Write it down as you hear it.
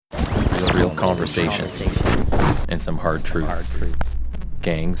real conversations, and some hard truths.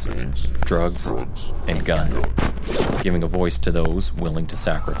 Gangs, drugs, and guns. Giving a voice to those willing to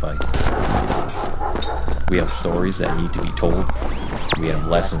sacrifice. We have stories that need to be told. We have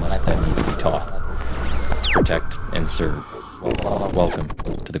lessons that need to be taught. Protect and serve. Welcome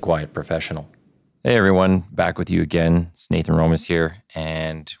to The Quiet Professional. Hey everyone, back with you again. It's Nathan Romas here,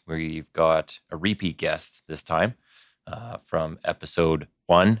 and we've got a repeat guest this time from episode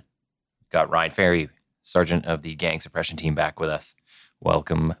 1. We've got Ryan Ferry, Sergeant of the Gang Suppression team, back with us.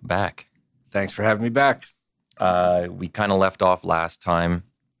 Welcome back. Thanks for having me back. We kind of left off last time.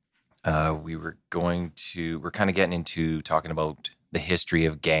 We're kind of getting into talking about the history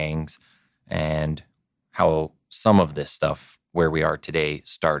of gangs and how some of this stuff, where we are today,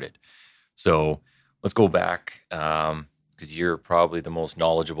 started. So let's go back, because you're probably the most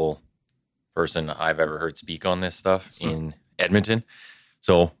knowledgeable person I've ever heard speak on this stuff in Edmonton.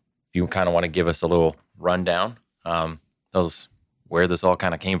 So if you kind of want to give us a little rundown, tell us where this all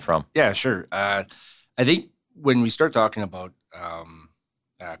kind of came from. Yeah, sure. I think when we start talking about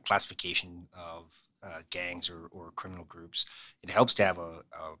classification of gangs or criminal groups, it helps to have a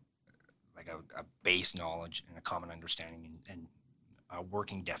base knowledge and a common understanding and a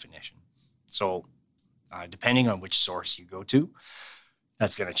working definition. So depending on which source you go to,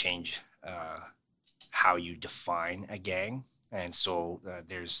 that's going to change how you define a gang. And so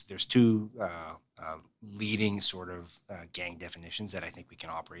there's two leading sort of gang definitions that I think we can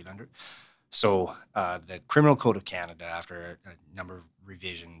operate under. So the Criminal Code of Canada, after a number of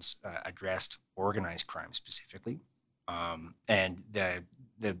revisions, addressed organized crime specifically. And the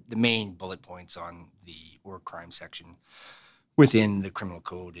main bullet points on the org crime section within the criminal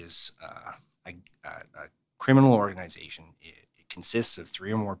code is a criminal organization. It consists of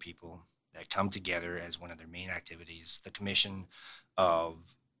 3 or more people that come together as one of their main activities, the commission of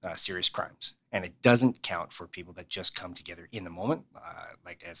serious crimes. And it doesn't count for people that just come together in the moment,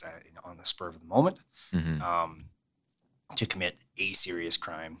 on the spur of the moment, to commit a serious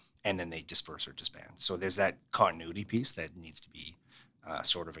crime, and then they disperse or disband. So there's that continuity piece that needs to be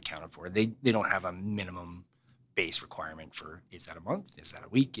sort of accounted for. They don't have a minimum base requirement for, is that a month? Is that a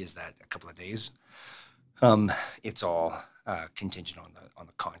week? Is that a couple of days? It's all contingent on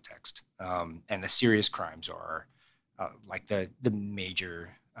the context. And the serious crimes are like the major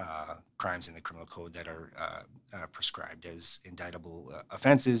crimes in the criminal code that are prescribed as indictable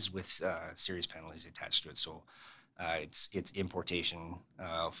offenses with serious penalties attached to it. So it's importation,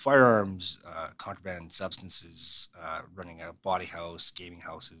 firearms, contraband substances, running a bawdy house, gaming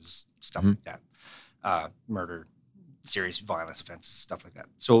houses, stuff like that, murder, serious violence offenses, stuff like that.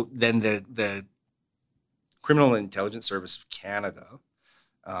 So then the Criminal Intelligence Service of Canada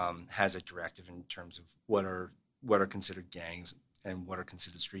has a directive in terms of what are considered gangs and what are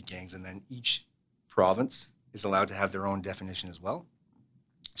considered street gangs, and then each province is allowed to have their own definition as well.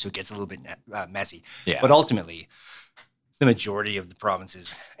 So it gets a little bit messy. Yeah. But ultimately, the majority of the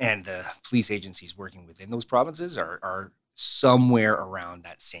provinces and the police agencies working within those provinces are somewhere around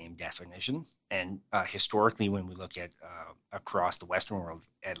that same definition. And historically, when we look at across the Western world,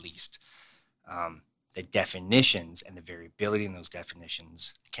 at least, the definitions and the variability in those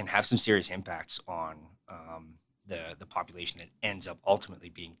definitions can have some serious impacts on the population that ends up ultimately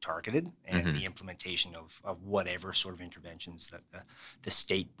being targeted, and the implementation of whatever sort of interventions that the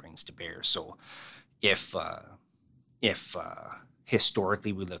state brings to bear. So if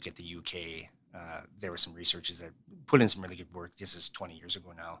historically we look at the UK, there were some researchers that put in some really good work. This is 20 years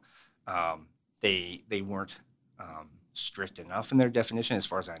ago now. They weren't strict enough in their definition, as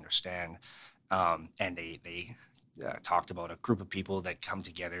far as I understand. And they talked about a group of people that come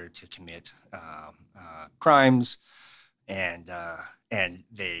together to commit crimes, and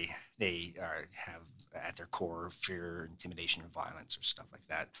they have at their core fear, intimidation, or violence, or stuff like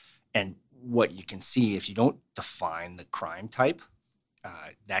that. And what you can see, if you don't define the crime type,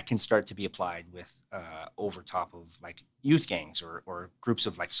 that can start to be applied with over top of like youth gangs or groups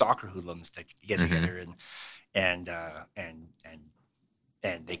of like soccer hoodlums that get together and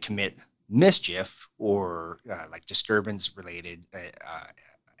they commit mischief or like disturbance related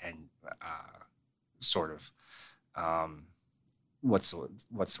and sort of what's the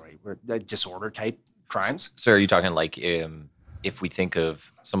right word, disorder type crimes. So are you talking like if we think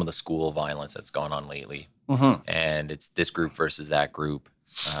of some of the school violence that's gone on lately, and it's this group versus that group,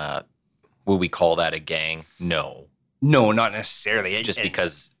 will we call that a gang? No, not necessarily.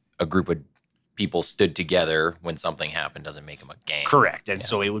 Because a group of people stood together when something happened doesn't make them a gang. Correct. And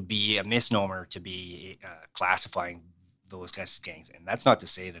so it would be a misnomer to be classifying those guys as gangs. And that's not to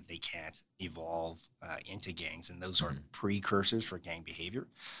say that they can't evolve into gangs. And those are precursors for gang behavior.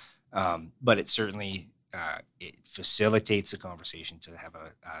 But it certainly it facilitates a conversation to have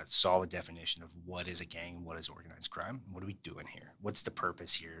a solid definition of what is a gang, what is organized crime, what are we doing here, what's the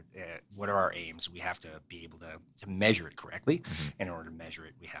purpose here, what are our aims. We have to be able to measure it correctly. Mm-hmm. In order to measure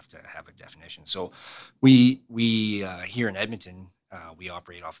it, we have to have a definition. So we here in Edmonton, we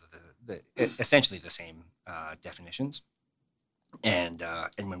operate off of the essentially the same definitions. And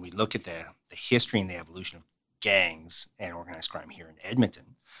when we look at the history and the evolution of gangs and organized crime here in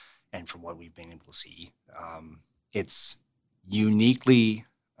Edmonton, and from what we've been able to see, it's uniquely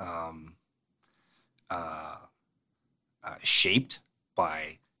shaped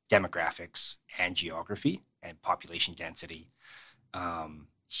by demographics and geography and population density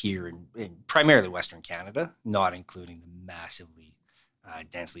here in primarily Western Canada, not including the massively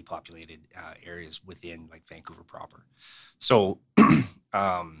densely populated areas within like Vancouver proper. So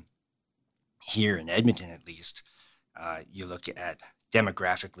here in Edmonton, at least, you look at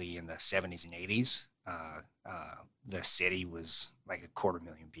demographically in the 70s and 80s, the city was like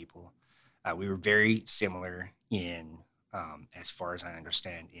 250,000 people. We were very similar in, as far as I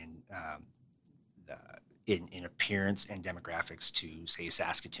understand, in appearance and demographics to, say,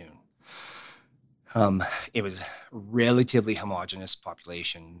 Saskatoon. It was relatively homogenous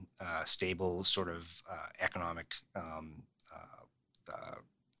population, stable sort of economic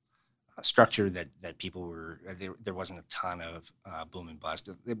structure that people were, there wasn't a ton of boom and bust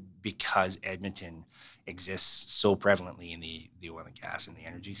because Edmonton exists so prevalently in the oil and gas and the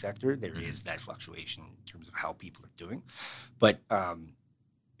energy sector. There is that fluctuation in terms of how people are doing. But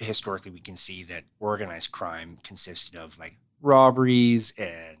historically, we can see that organized crime consisted of like robberies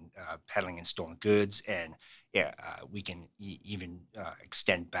and peddling in stolen goods. And we can even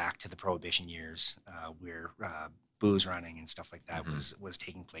extend back to the Prohibition years where booze running and stuff like that was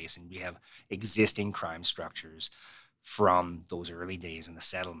taking place. And we have existing crime structures from those early days in the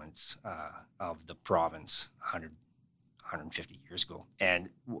settlements of the province 150 years ago. And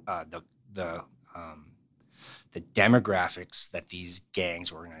the demographics that these gangs,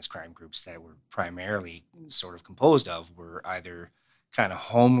 organized crime groups that were primarily sort of composed of were either kind of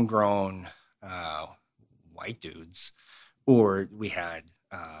homegrown white dudes, or we had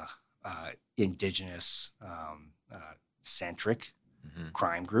indigenous centric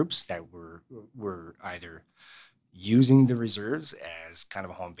crime groups that were either using the reserves as kind of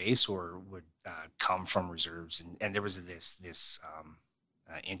a home base or would come from reserves. And there was this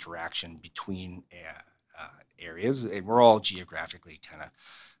interaction between areas, and we're all geographically kind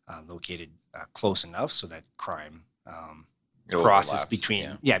of located close enough so that crime crosses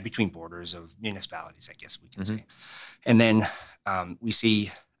between borders of municipalities, I guess we can say. And then we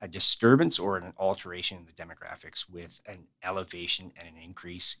see a disturbance or an alteration in the demographics with an elevation and an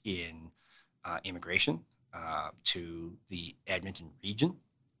increase in immigration to the Edmonton region.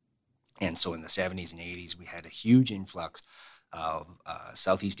 And so in the 70s and 80s, we had a huge influx of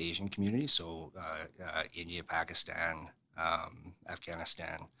Southeast Asian communities, so India, Pakistan,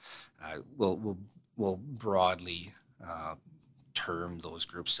 Afghanistan. We'll broadly term those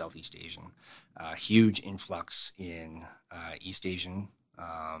groups Southeast Asian. Huge influx in East Asian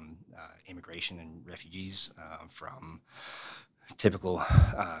immigration and refugees from typical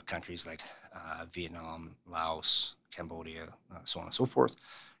countries like Vietnam, Laos, Cambodia, so on and so forth.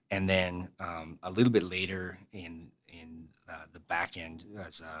 And then a little bit later in the back end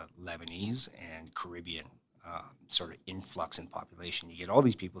as Lebanese and Caribbean sort of influx in population. You get all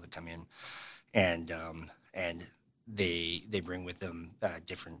these people that come in, and they bring with them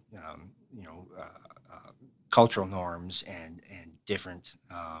different cultural norms and different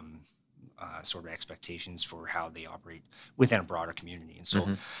sort of expectations for how they operate within a broader community. And so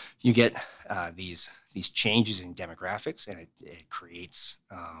you get these changes in demographics, and it creates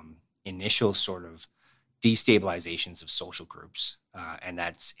initial sort of destabilizations of social groups. And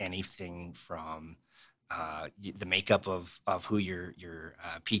that's anything from the makeup of who your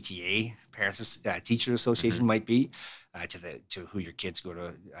PTA, parents teacher association might be, to who your kids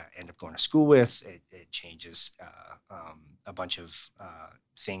end up going to school with. It changes a bunch of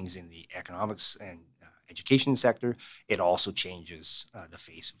things in the economics and education sector. It also changes the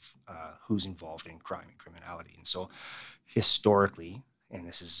face of who's involved in crime and criminality. And so historically, and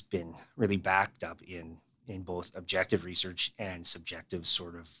this has been really backed up in both objective research and subjective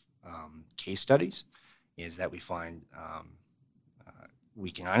sort of case studies, is that we find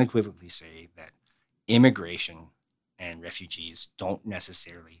we can unequivocally say that immigration and refugees don't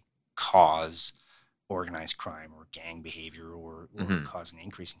necessarily cause organized crime or gang behavior or cause an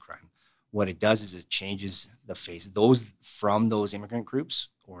increase in crime. What it does is it changes the face. Those from those immigrant groups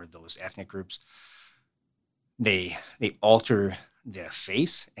or those ethnic groups they alter the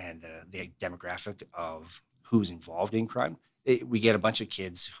face and the demographic of who's involved in crime. We get a bunch of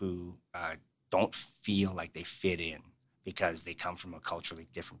kids who don't feel like they fit in because they come from a culturally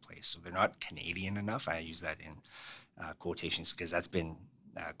different place. So they're not Canadian enough. I use that in quotations because that's been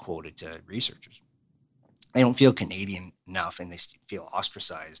quoted to researchers. They don't feel Canadian enough and they feel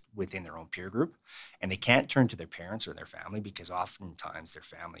ostracized within their own peer group. And they can't turn to their parents or their family because oftentimes their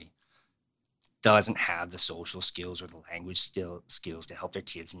family doesn't have the social skills or the language skills to help their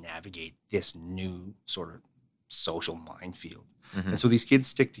kids navigate this new sort of social minefield. And so these kids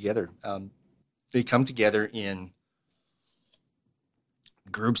stick together. They come together in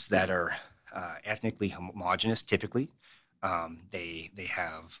groups that are ethnically homogenous, typically. They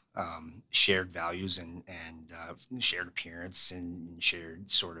have shared values and shared appearance and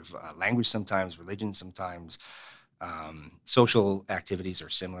shared sort of language sometimes, religion sometimes. Social activities are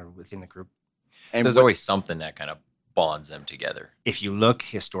similar within the group. And there's always something that kind of bonds them together. If you look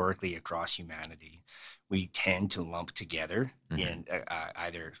historically across humanity, we tend to lump together in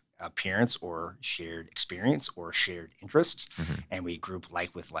either appearance or shared experience or shared interests, and we group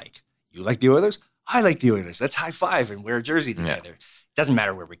like with like. You like the Oilers? I like the Oilers. Let's high five and wear a jersey together. Yeah. It doesn't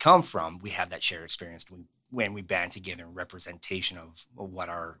matter where we come from. We have that shared experience when we band together in representation of what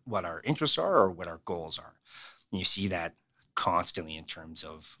our interests are or what our goals are. And you see that constantly in terms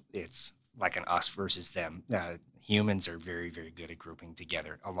of it's like an us versus them. Humans are very, very good at grouping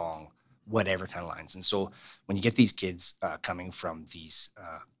together along whatever kind of lines. And so when you get these kids coming from these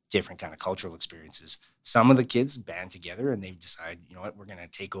different kind of cultural experiences, some of the kids band together and they decide, you know what, we're going to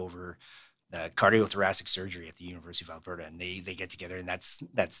take over the cardiothoracic surgery at the University of Alberta. And they get together and that's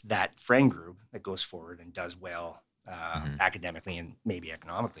that friend group that goes forward and does well academically and maybe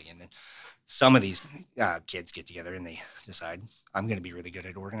economically. And then some of these kids get together and they decide, I'm going to be really good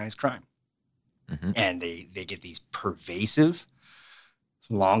at organized crime. And they get these pervasive,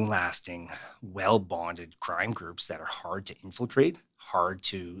 long-lasting, well-bonded crime groups that are hard to infiltrate,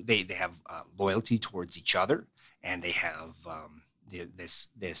 they have loyalty towards each other, and they have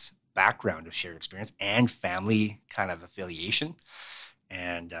this background of shared experience and family kind of affiliation,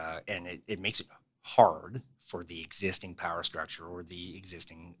 and it makes it hard for the existing power structure or the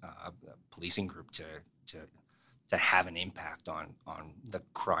existing policing group to have an impact on the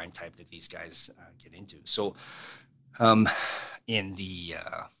crime type that these guys get into. So in the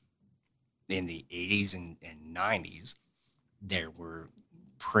 80s and 90s, there were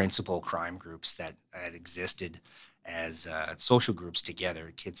principal crime groups that had existed as social groups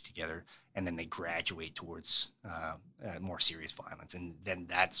together, kids together, and then they graduate towards more serious violence. And then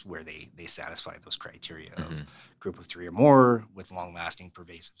that's where they satisfy those criteria of group of three or more with long-lasting,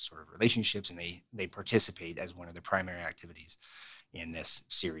 pervasive sort of relationships, and they participate as one of their primary activities in this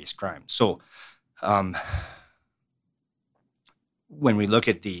serious crime. So when we look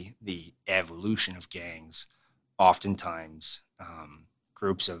at the evolution of gangs, oftentimes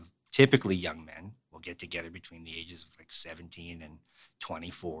groups of typically young men will get together between the ages of like 17 and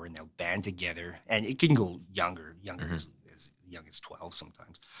 24, and they'll band together, and it can go younger as young as 12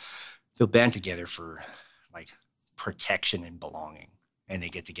 sometimes. They'll band together for like protection and belonging, and they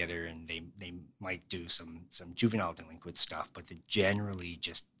get together and they might do some juvenile delinquent stuff, but they're generally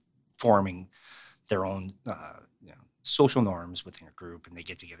just forming their own social norms within a group, and they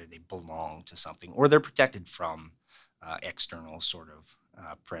get together, they belong to something, or they're protected from external sort of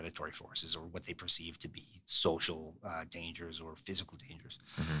predatory forces or what they perceive to be social dangers or physical dangers.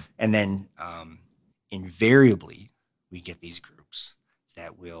 And then invariably we get these groups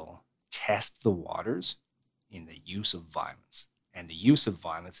that will test the waters in the use of violence. And the use of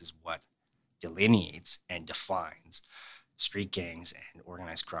violence is what delineates and defines street gangs and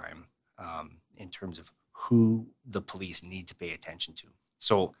organized crime in terms of who the police need to pay attention to.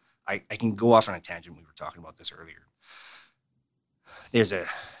 So I can go off on a tangent. We were talking about this earlier. There's a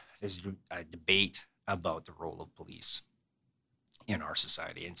debate about the role of police in our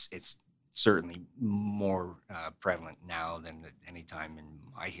society. It's certainly more prevalent now than at any time in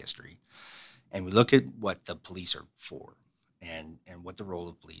my history. And we look at what the police are for and what the role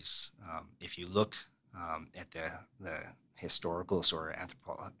of police. If you look at the historical sort of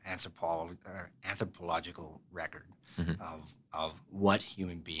anthropological record of what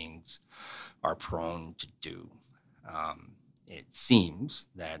human beings are prone to do, it seems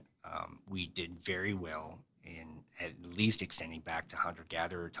that we did very well in at least extending back to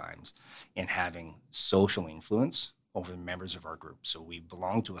hunter-gatherer times in having social influence over the members of our group. So we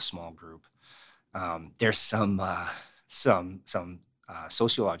belong to a small group. There's some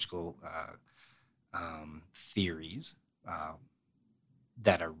sociological theories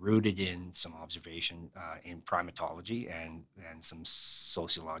that are rooted in some observation in primatology and some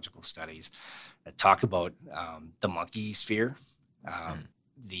sociological studies that talk about the monkey sphere,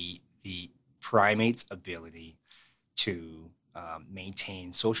 the primate's ability to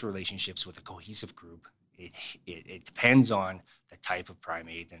maintain social relationships with a cohesive group. It depends on the type of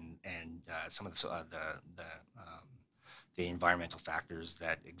primate and some of the environmental factors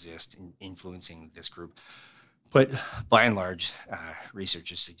that exist in influencing this group. But by and large,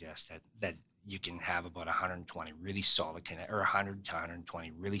 researchers suggest that you can have about 120 really solid or 100 to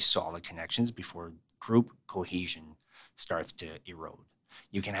 120 really solid connections before group cohesion starts to erode.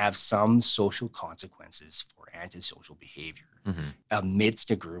 You can have some social consequences for antisocial behavior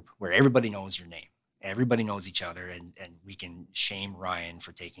amidst a group where everybody knows your name, everybody knows each other, and we can shame Ryan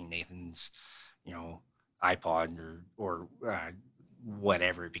for taking Nathan's, iPod or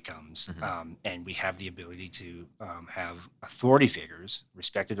whatever it becomes. And we have the ability to have authority figures,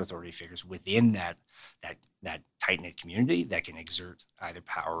 respected authority figures within that tight-knit community that can exert either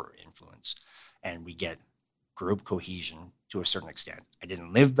power or influence. And we get group cohesion to a certain extent. I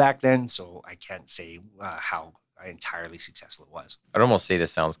didn't live back then, so I can't say how entirely successful it was. I'd almost say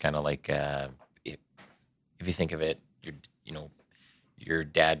this sounds kind of like if you think of it, your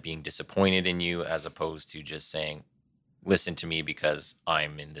dad being disappointed in you as opposed to just saying, listen to me because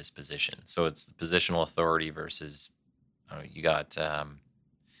I'm in this position. So it's the positional authority versus you got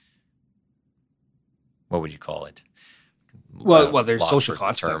what would you call it? Well, there's social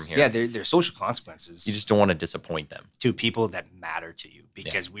consequences. Yeah, there's social consequences. You just don't want to disappoint them. To people that matter to you,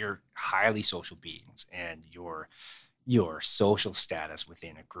 because we're highly social beings, and your social status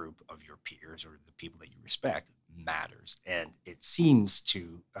within a group of your peers or the people that you respect matters, and it seems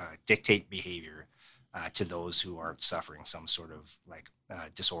to dictate behavior to those who aren't suffering some sort of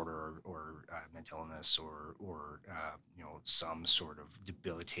disorder or mental illness or some sort of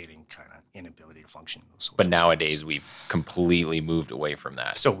debilitating kind of inability to function in those social But nowadays circles. we've completely moved away from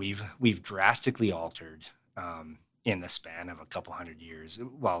that. So we've drastically altered in the span of a couple hundred years.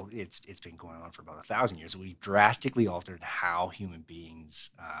 Well, it's been going on for about 1,000 years. We've drastically altered how human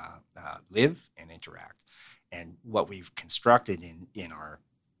beings live and interact, and what we've constructed in our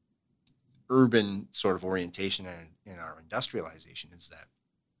urban sort of orientation and in our industrialization is that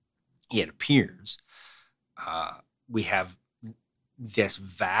it appears we have this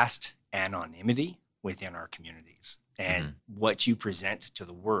vast anonymity within our communities, and what you present to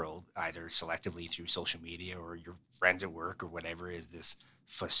the world, either selectively through social media or your friends at work or whatever, is this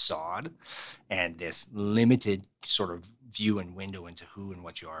facade and this limited sort of view and window into who and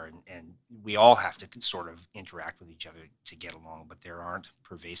what you are, and we all have to sort of interact with each other to get along, but there aren't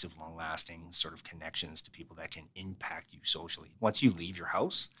pervasive, long-lasting sort of connections to people that can impact you socially. Once you leave your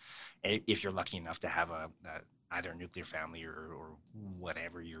house, if you're lucky enough to have either a nuclear family or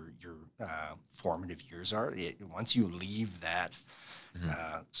whatever your formative years are, once you leave that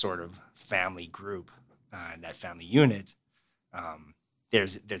sort of family group, that family unit,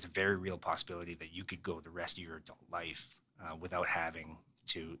 there's a very real possibility that you could go the rest of your adult life without having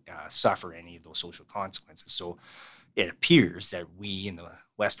to suffer any of those social consequences. So it appears that we, in the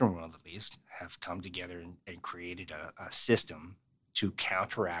Western world at least, have come together and created a system to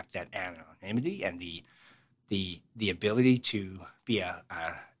counteract that anonymity and the ability to be a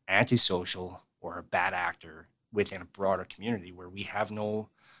antisocial or a bad actor within a broader community where we have no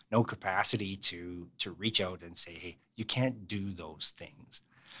capacity to reach out and say, hey, you can't do those things.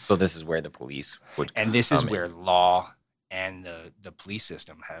 So this is where the police would come in. And this is where law and the police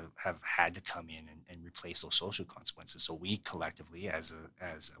system have had to come in and replace those social consequences. So we collectively, as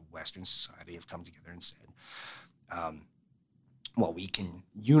a Western society, have come together and said, well, we can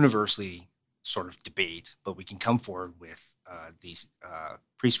universally sort of debate, but we can come forward with these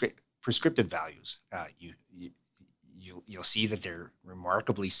prescriptive values. You'll see that they're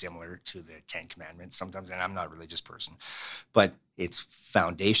remarkably similar to the Ten Commandments sometimes, and I'm not a religious person, but it's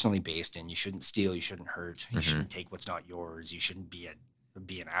foundationally based in you shouldn't steal, you shouldn't hurt, you shouldn't take what's not yours, you shouldn't be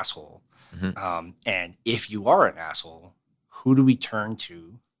an asshole. And if you are an asshole, who do we turn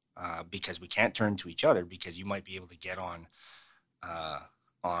to? Because we can't turn to each other, because you might be able to get on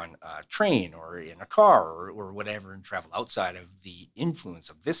a train or in a car or whatever and travel outside of the influence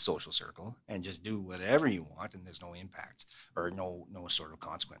of this social circle and just do whatever you want, and there's no impact or no sort of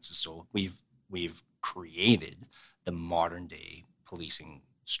consequences. So we've created the modern day policing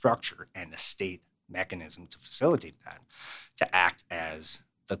structure and the state mechanism to facilitate that, to act as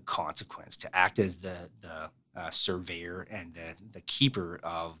the consequence, to act as the surveyor and the keeper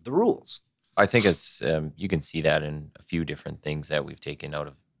of the rules. I think it's you can see that in a few different things that we've taken out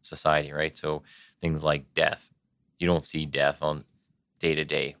of society, right? So things like death. You don't see death day to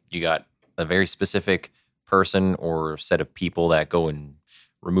day. You got a very specific person or set of people that go and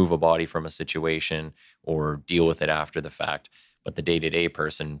remove a body from a situation or deal with it after the fact. But the day to day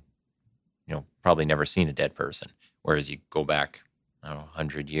person, probably never seen a dead person. Whereas you go back, I don't know,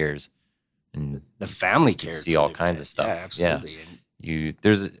 100 years and The family you cared see for all their kinds dead. of stuff. Yeah, absolutely. And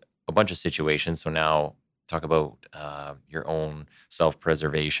There's a bunch of situations. So now talk about your own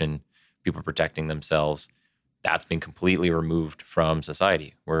self-preservation, people protecting themselves. That's been completely removed from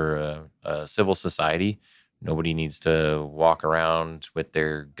society. We're a civil society. Nobody needs to walk around with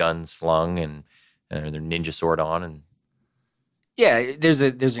their gun slung and their ninja sword on. And yeah, there's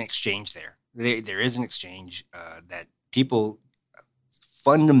an exchange there. There is an exchange that people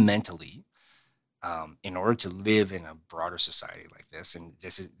fundamentally, in order to live in a broader society like this, and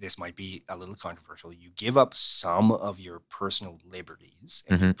this might be a little controversial, you give up some of your personal liberties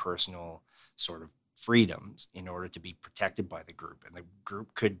and your personal sort of freedoms in order to be protected by the group. And the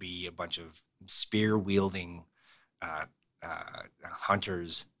group could be a bunch of spear wielding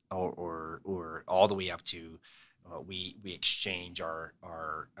hunters, or all the way up to we exchange our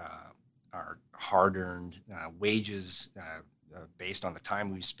hard-earned wages based on the time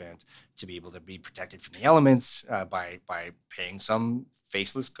we've spent to be able to be protected from the elements by paying some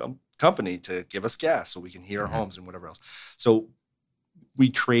faceless company to give us gas so we can heat our homes and whatever else. So we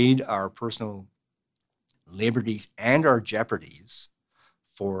trade our personal liberties and our jeopardies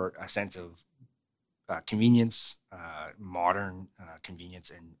for a sense of convenience, modern convenience,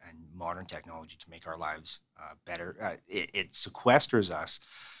 and modern technology to make our lives better. It sequesters us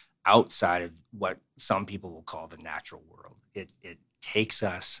outside of what some people will call the natural world. It takes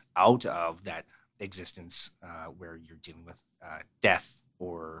us out of that existence where you're dealing with death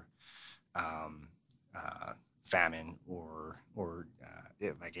or famine or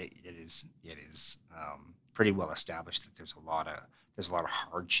it is pretty well established that there's a lot of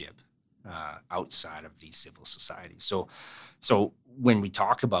hardship outside of these civil societies. So when we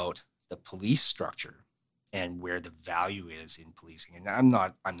talk about the police structure and where the value is in policing, and I'm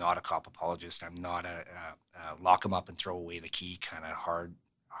not a cop apologist. I'm not a lock them up and throw away the key kind of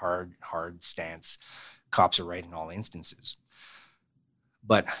hard stance. Cops are right in all instances.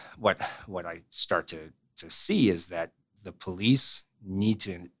 But what I start to see is that the police need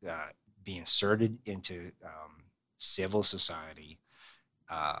to be inserted into civil society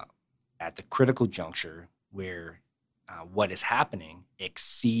at the critical juncture where what is happening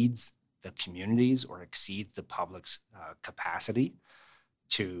exceeds the communities or exceeds the public's capacity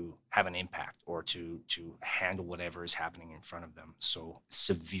to have an impact or to handle whatever is happening in front of them. So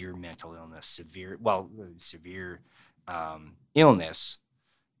severe mental illness, severe illness,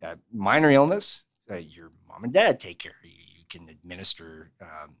 minor illness, your mom and dad take care of you. You can administer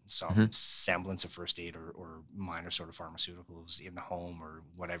some semblance of first aid or minor sort of pharmaceuticals in the home or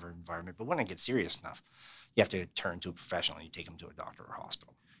whatever environment. But when it gets serious enough, you have to turn to a professional and you take them to a doctor or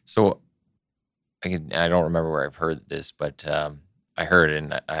hospital. So I don't remember where I've heard this, but I heard it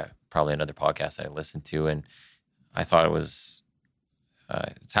in probably another podcast I listened to, and I thought it was,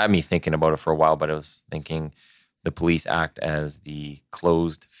 it's had me thinking about it for a while, but I was thinking the police act as the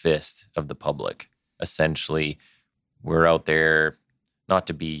closed fist of the public. Essentially, we're out there not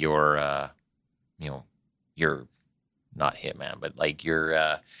to be your, you're not hitman, but like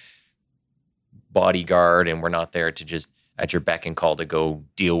your bodyguard, and we're not there to just at your beck and call to go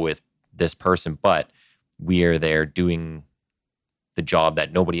deal with this person, but we are there doing the job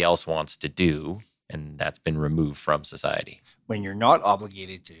that nobody else wants to do, and that's been removed from society. When you're not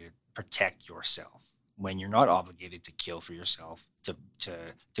obligated to protect yourself, when you're not obligated to kill for yourself, to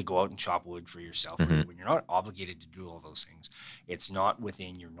go out and chop wood for yourself, when you're not obligated to do all those things, it's not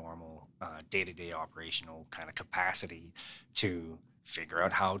within your normal day-to-day operational kind of capacity to figure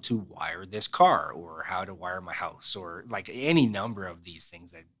out how to wire this car or how to wire my house or like any number of these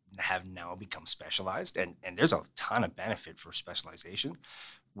things that have now become specialized. And there's a ton of benefit for specialization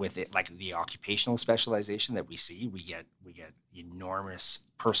with it, like the occupational specialization that we see. We get enormous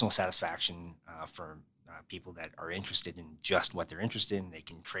personal satisfaction from people that are interested in just what they're interested in. They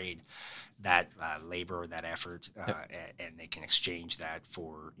can trade that labor or that effort, and they can exchange that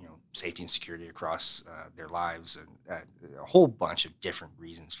for safety and security across their lives, and a whole bunch of different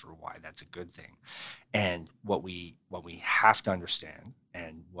reasons for why that's a good thing. And what we have to understand,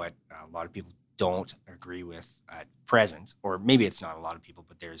 and what a lot of people don't agree with at present, or maybe it's not a lot of people,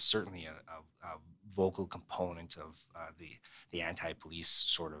 but there's certainly a vocal component of the anti-police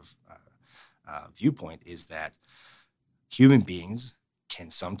sort of viewpoint, is that human beings can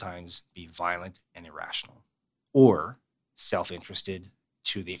sometimes be violent and irrational or self-interested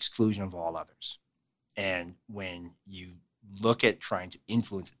to the exclusion of all others. And when you look at trying to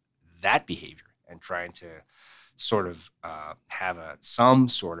influence that behavior and trying to sort of have some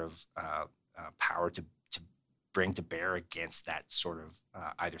sort of power to bring to bear against that sort of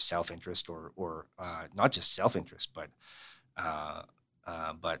either self-interest or not just self-interest, but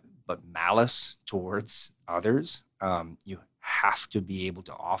malice towards others. You have to be able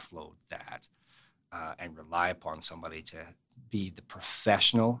to offload that and rely upon somebody to be the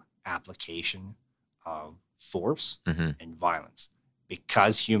professional application of force and violence.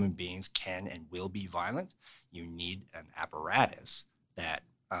 Because human beings can and will be violent, you need an apparatus that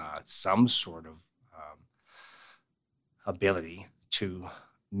some sort of ability to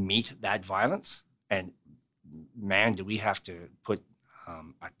meet that violence. And man, do we have to put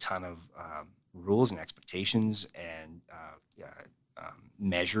a ton of rules and expectations and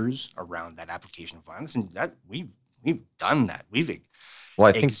measures around that application of violence, and that we've done that. We've Well,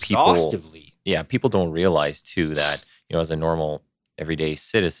 I think exhaustively. people don't realize too that, as a normal everyday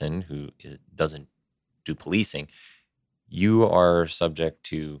citizen who doesn't do policing, you are subject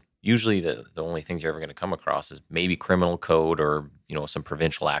to usually the only things you're ever going to come across is maybe criminal code or, some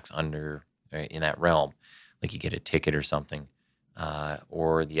provincial acts under in that realm. Like you get a ticket or something.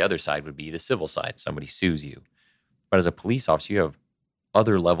 Or the other side would be the civil side. Somebody sues you. But as a police officer, you have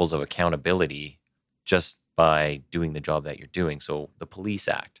other levels of accountability just by doing the job that you're doing. So the Police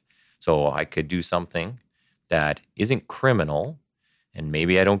Act. So I could do something that isn't criminal and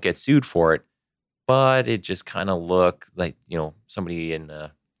maybe I don't get sued for it, but it just kind of look like, somebody in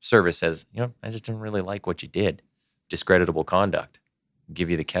the service says, I just didn't really like what you did. Discreditable conduct. Give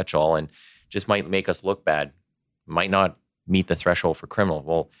you the catch-all and just might make us look bad. Might not meet the threshold for criminal.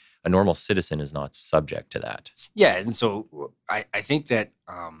 Well, a normal citizen is not subject to that. Yeah, and so I think that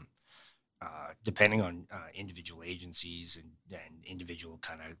depending on individual agencies and individual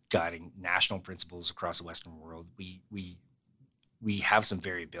kind of guiding national principles across the Western world, we have some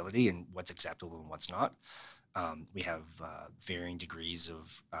variability in what's acceptable and what's not. We have varying degrees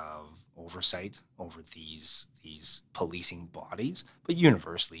of oversight over these policing bodies, but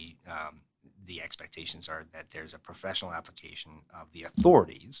universally, the expectations are that there's a professional application of the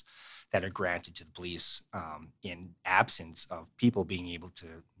authorities that are granted to the police in absence of people being able to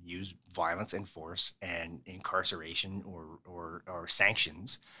use violence and force and incarceration or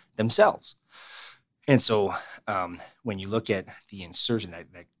sanctions themselves. And so when you look at the insertion, that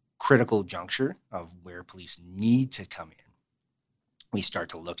critical juncture of where police need to come in, we start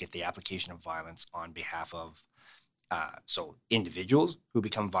to look at the application of violence on behalf of so individuals who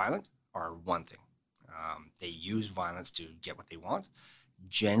become violent are one thing. They use violence to get what they want.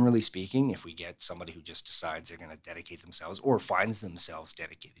 Generally speaking, if we get somebody who just decides they're going to dedicate themselves or finds themselves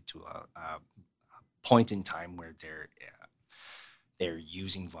dedicated to a point in time where they're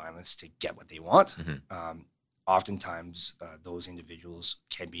using violence to get what they want, oftentimes those individuals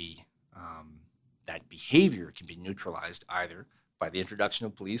can be, that behavior can be neutralized either by the introduction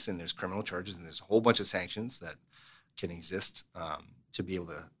of police, and there's criminal charges and there's a whole bunch of sanctions that can exist to be able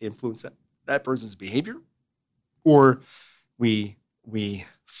to influence that person's behavior, or we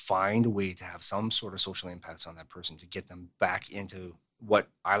find a way to have some sort of social impacts on that person to get them back into what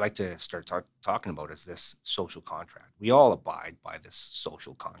I like to start talking about as this social contract. We all abide by this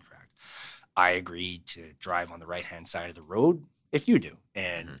social contract. I agree to drive on the right-hand side of the road if you do,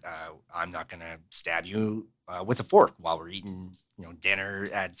 and I'm not going to stab you with a fork while we're eating dinner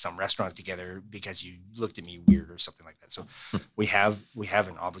at some restaurant together because you looked at me weird or something like that. So we have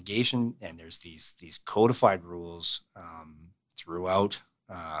an obligation, and there's these codified rules throughout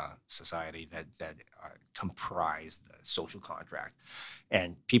society that comprise the social contract.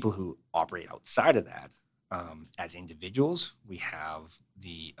 And people who operate outside of that, as individuals, we have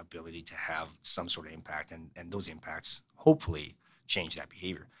the ability to have some sort of impact, and those impacts hopefully change that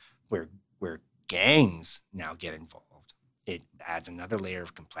behavior. Where gangs now get involved, it adds another layer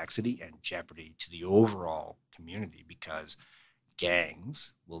of complexity and jeopardy to the overall community, because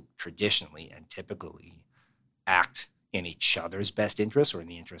gangs will traditionally and typically act in each other's best interest or in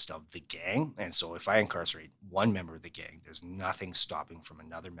the interest of the gang. And so if I incarcerate one member of the gang, there's nothing stopping from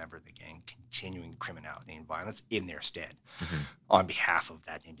another member of the gang continuing criminality and violence in their stead on behalf of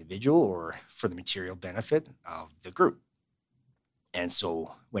that individual or for the material benefit of the group. And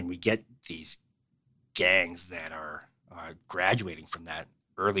so when we get these gangs that are graduating from that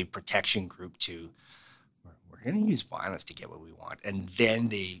early protection group to we're going to use violence to get what we want, and then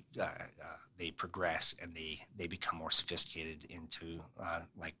they progress and they become more sophisticated into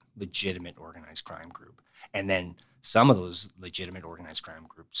like legitimate organized crime group, and then some of those legitimate organized crime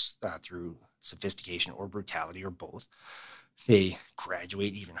groups through sophistication or brutality or both, they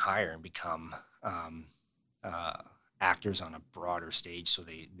graduate even higher and become actors on a broader stage, so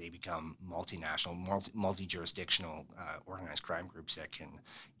they become multinational, multi-jurisdictional organized crime groups that can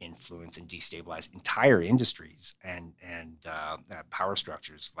influence and destabilize entire industries and power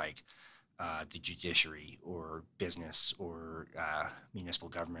structures like the judiciary or business or municipal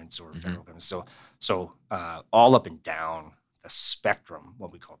governments or federal governments. So all up and down the spectrum,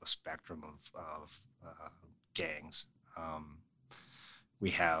 what we call the spectrum of gangs,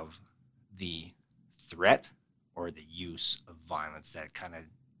 we have the threat or the use of violence that kind of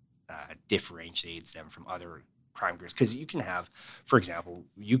differentiates them from other crime groups. Because you can have, for example,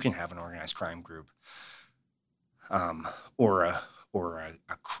 you can have an organized crime group or a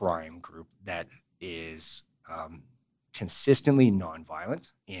crime group that is consistently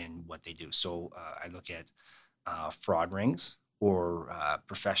nonviolent in what they do. So I look at fraud rings or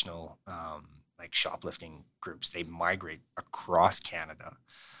professional like shoplifting groups. They migrate across Canada.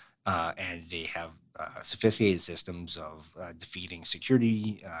 And they have sophisticated systems of defeating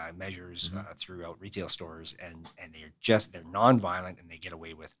security measures throughout retail stores, and they're nonviolent, and they get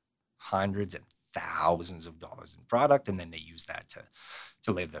away with hundreds and thousands of dollars in product, and then they use that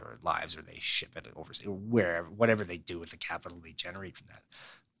to live their lives, or they ship it overseas, or wherever, whatever they do with the capital they generate from that.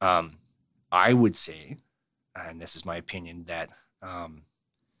 I would say, and this is my opinion, that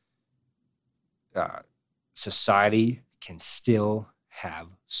society can still have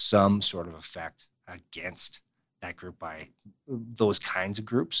some sort of effect against that group by those kinds of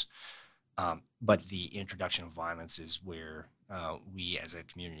groups. But the introduction of violence is where we as a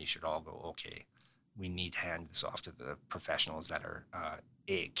community should all go, okay, we need to hand this off to the professionals that are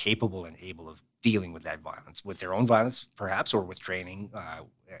capable and able of dealing with that violence, with their own violence perhaps, or with training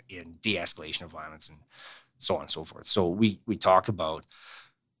in de-escalation of violence and so on and so forth. So we talk about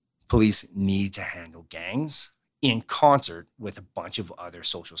police need to handle gangs in concert with a bunch of other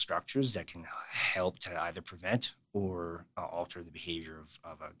social structures that can help to either prevent or alter the behavior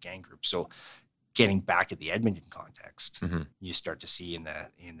of a gang group. So getting back to the Edmonton context, you start to see in the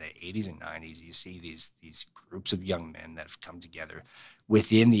 80s and 90s, you see these groups of young men that have come together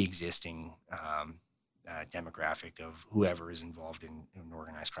within the existing demographic of whoever is involved in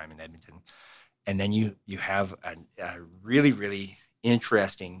organized crime in Edmonton. And then you have a really, really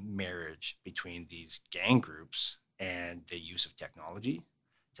interesting marriage between these gang groups and the use of technology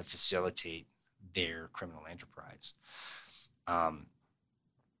to facilitate their criminal enterprise.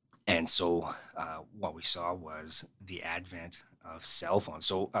 And so what we saw was the advent of cell phones.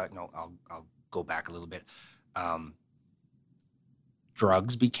 So I'll go back a little bit.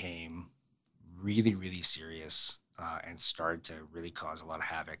 Drugs became really, really serious and started to really cause a lot of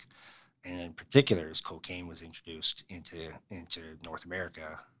havoc. And in particular, as cocaine was introduced into North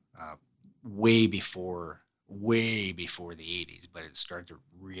America way before the 80s, but it started to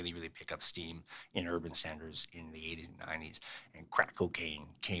really, really pick up steam in urban centers in the 80s and 90s, and crack cocaine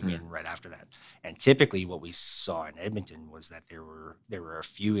came in right after that. And typically what we saw in Edmonton was that there were a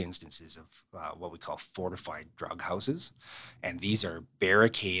few instances of what we call fortified drug houses, and these are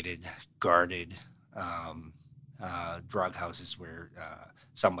barricaded, guarded drug houses where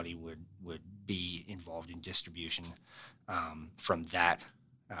somebody would be involved in distribution from that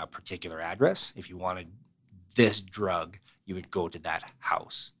particular address. If you wanted this drug, you would go to that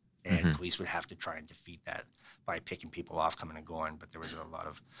house, and police would have to try and defeat that by picking people off coming and going. But there was a lot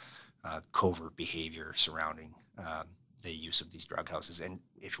of covert behavior surrounding the use of these drug houses. And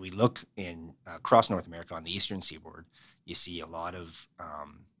if we look across North America on the eastern seaboard, you see a lot of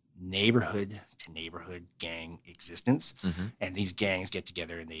neighborhood to neighborhood gang existence, and these gangs get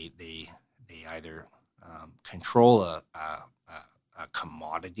together and they either control a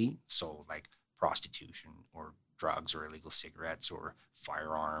commodity, so like prostitution or drugs or illegal cigarettes or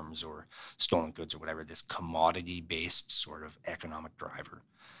firearms or stolen goods or whatever, this commodity based sort of economic driver.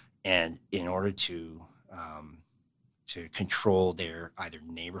 And in order to control their either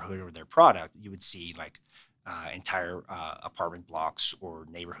neighborhood or their product, you would see like entire apartment blocks or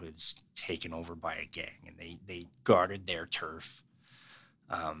neighborhoods taken over by a gang, and they guarded their turf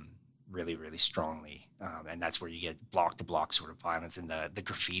really, really strongly. And that's where you get block to block sort of violence and the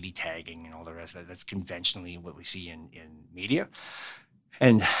graffiti tagging and all the rest of that. That's conventionally what we see in media.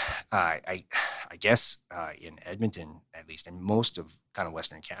 And I guess in Edmonton, at least, and most of kind of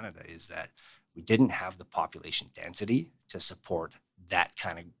Western Canada, is that we didn't have the population density to support that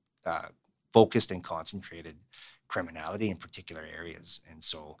kind of focused and concentrated criminality in particular areas. And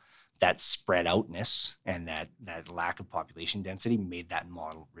so that spread outness and that lack of population density made that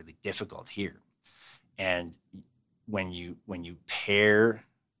model really difficult here. And when you pair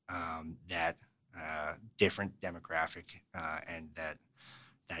that different demographic and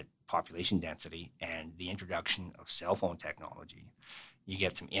that population density and the introduction of cell phone technology, you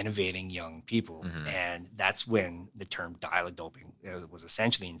get some innovating young people. And that's when the term dial-a-doping was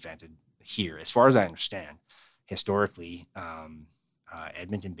essentially invented here. As far as I understand, historically,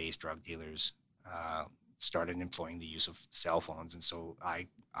 Edmonton-based drug dealers started employing the use of cell phones. And so I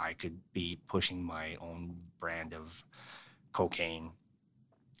could be pushing my own brand of cocaine,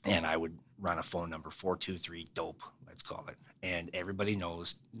 and I would run a phone number 423 dope, let's call it. And everybody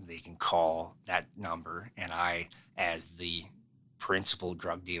knows they can call that number. And I, as the principal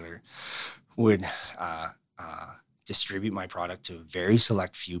drug dealer, would distribute my product to a very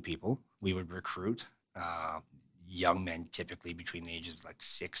select few people. We would recruit young men, typically between the ages of like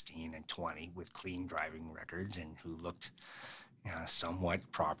 16 and 20, with clean driving records and who looked somewhat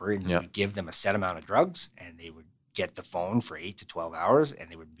proper. And we would give them a set amount of drugs, and they would get the phone for 8 to 12 hours,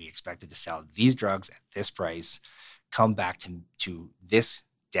 and they would be expected to sell these drugs at this price, come back to this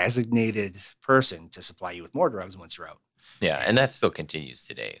designated person to supply you with more drugs once you're out. Yeah, and that still continues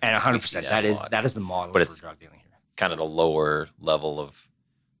today. And 100%, that is the model for drug dealing here. Kind of the lower level of,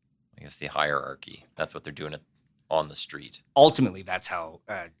 I guess, the hierarchy. That's what they're doing on the street. Ultimately, that's how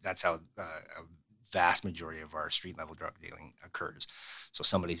a vast majority of our street level drug dealing occurs. So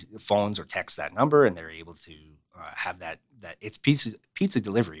somebody phones or texts that number, and they're able to have that it's pizza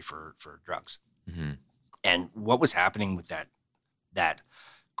delivery for drugs. And what was happening with that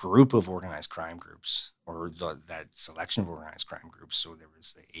group of organized crime groups, or that selection of organized crime groups? So there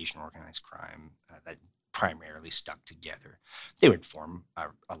was the Asian organized crime that primarily stuck together. They would form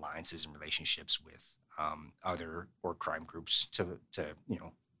alliances and relationships with other crime groups to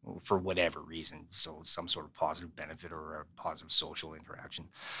for whatever reason, so some sort of positive benefit or a positive social interaction.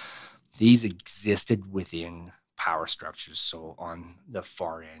 These existed within power structures. So on the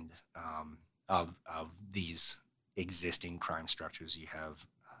far end of these existing crime structures, you have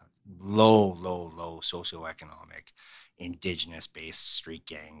low socioeconomic, indigenous-based street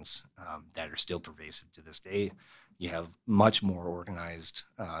gangs that are still pervasive to this day. You have much more organized,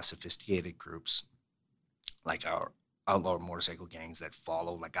 sophisticated groups like our outlaw motorcycle gangs that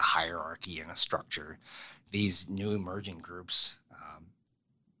follow like a hierarchy and a structure. These new emerging groups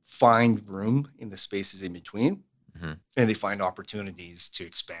find room in the spaces in between, and they find opportunities to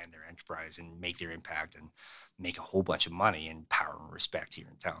expand their enterprise and make their impact and make a whole bunch of money and power and respect here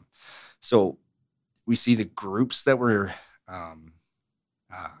in town. So we see the groups that were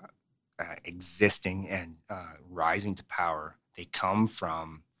existing and rising to power. They come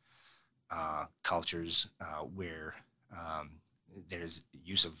from cultures where there's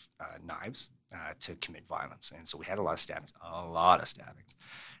use of knives to commit violence. And so we had a lot of stabbings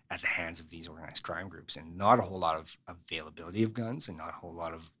at the hands of these organized crime groups, and not a whole lot of availability of guns, and not a whole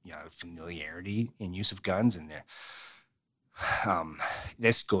lot of familiarity in use of guns. And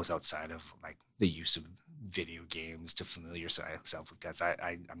this goes outside of like the use of video games to familiar yourself with guns.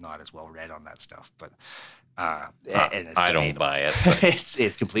 I'm not as well read on that stuff, but and it's I debatable. don't buy it.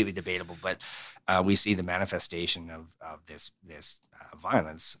 It's completely debatable, but we see the manifestation of this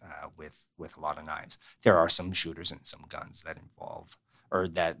violence with a lot of knives. There are some shooters and some guns that involve or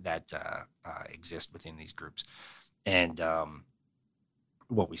that exist within these groups, and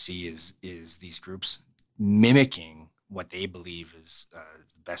what we see is these groups mimicking what they believe is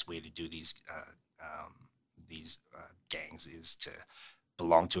the best way to do these gangs is to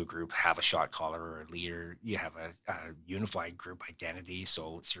belong to a group, have a shot caller or a leader. You have a unified group identity.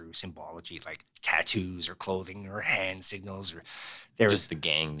 So through symbology like tattoos or clothing or hand signals, or just the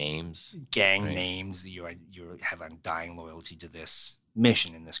gang names. Names. You have undying loyalty to this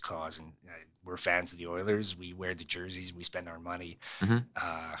mission and this cause, and we're fans of the Oilers. We wear the jerseys. We spend our money,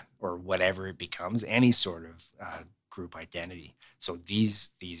 or whatever it becomes. Any sort of group identity. So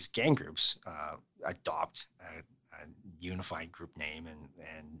these gang groups adopt a unified group name,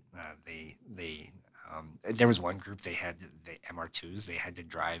 and they there was one group, they had the MR2s. They had to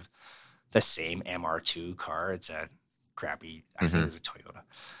drive the same MR2 car. It's a crappy, I think it was a Toyota.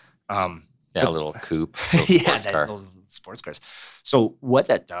 A little coupe. Those sports cars. So what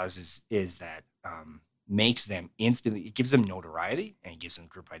that does is that makes them instantly, it gives them notoriety and it gives them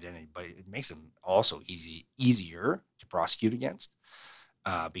group identity, but it makes them also easier to prosecute against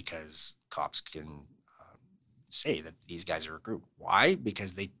because cops can say that these guys are a group. Why?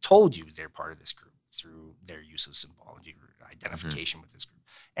 Because they told you they're part of this group through their use of symbology or identification with this group.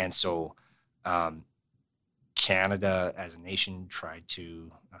 And so Canada as a nation tried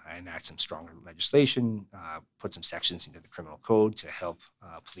to enact some stronger legislation, put some sections into the criminal code to help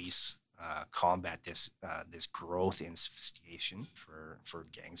police combat this growth in sophistication for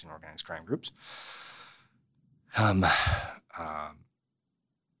gangs and organized crime groups.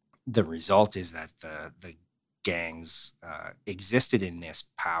 the result is that the gangs existed in this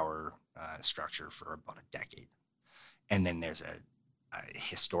power structure for about a decade. And then there's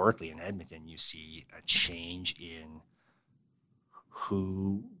historically in Edmonton, you see a change in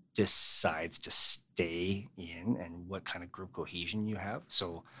who decides to stay in and what kind of group cohesion you have.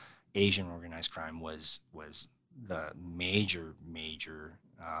 So Asian organized crime was the major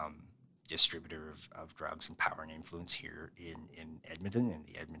distributor of drugs and power and influence here in Edmonton, in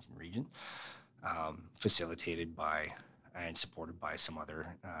the Edmonton region, facilitated by and supported by some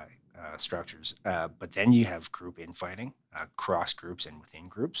other structures. But then you have group infighting, cross groups and within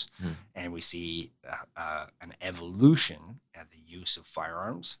groups. And we see an evolution at the use of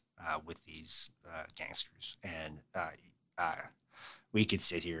firearms with these gangsters. And we could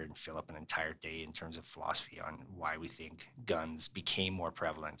sit here and fill up an entire day in terms of philosophy on why we think guns became more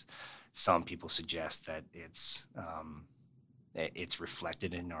prevalent. Some people suggest that it's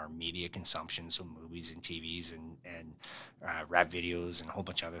reflected in our media consumption, so movies and TVs and rap videos and a whole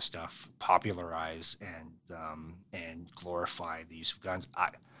bunch of other stuff popularize and glorify the use of guns.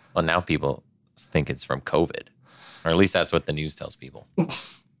 Well, now people think it's from COVID, or at least that's what the news tells people.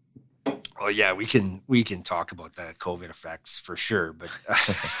 Well, yeah, we can talk about the COVID effects for sure, but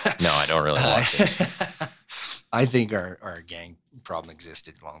no, I don't really watch it. I think our gang problem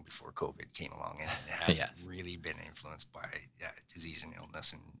existed long before COVID came along, and it hasn't really been influenced by disease and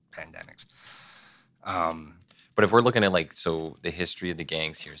illness and pandemics. But if we're looking at the history of the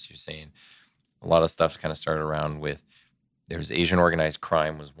gangs here, so you're saying a lot of stuff kind of started around with there's Asian organized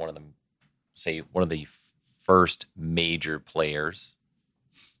crime was one of the first major players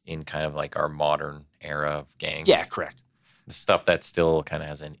in kind of like our modern era of gangs. Yeah, correct. The stuff that still kind of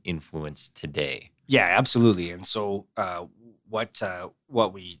has an influence today. Yeah, absolutely. And so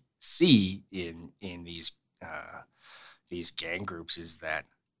what we see in these gang groups is that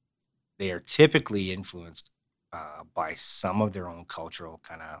they are typically influenced by some of their own cultural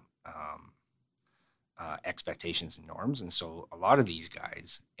kind of expectations and norms. And so a lot of these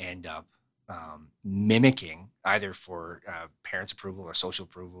guys end up mimicking, either for parents' approval or social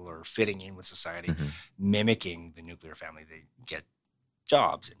approval or fitting in with society, mimicking the nuclear family. They get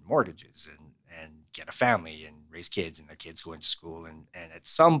jobs and mortgages and get a family and raise kids, and their kids go into school. And at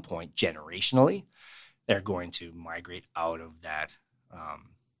some point, generationally, they're going to migrate out of that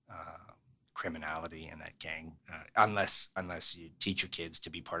criminality and that gang, unless you teach your kids to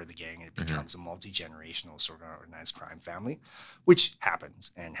be part of the gang and it becomes a multi-generational sort of organized crime family, which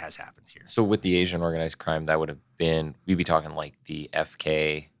happens and has happened here. So with the Asian organized crime, that would have been, we'd be talking like the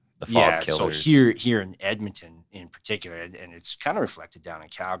FK, the Fog Killers. So here in Edmonton in particular, and it's kind of reflected down in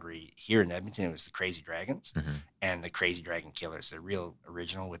Calgary, here in Edmonton, it was the Crazy Dragons and the Crazy Dragon Killers. They're real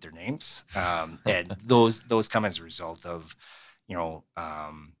original with their names. And those come as a result of,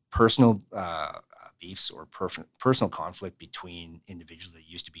 personal beefs or personal conflict between individuals that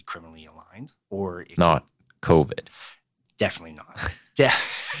used to be criminally aligned, or COVID. Definitely not.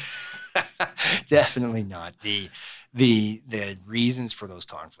 Definitely not. The reasons for those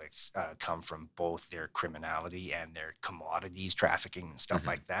conflicts come from both their criminality and their commodities trafficking and stuff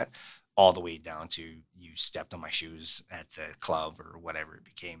like that, all the way down to you stepped on my shoes at the club or whatever it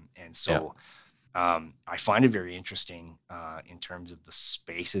became. And so I find it very interesting in terms of the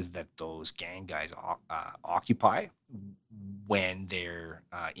spaces that those gang guys occupy when they're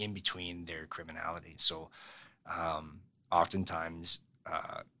in between their criminality. So oftentimes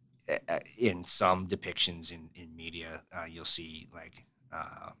in some depictions in media, you'll see like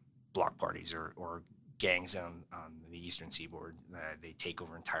block parties or gangs on the eastern seaboard. They take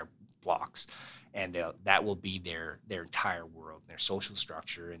over entire blocks, and that will be their entire world, their social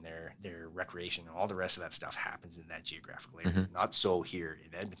structure, and their recreation, and all the rest of that stuff happens in that geographical area. Not so here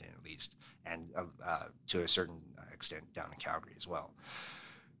in Edmonton, at least, and to a certain extent down in Calgary as well.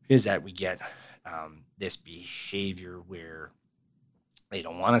 Is that we get this behavior where they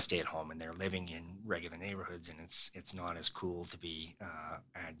don't want to stay at home and they're living in regular neighborhoods, and it's not as cool to be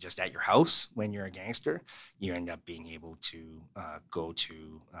just at your house when you're a gangster. You end up being able to go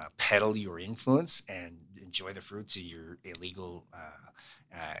to peddle your influence and enjoy the fruits of your illegal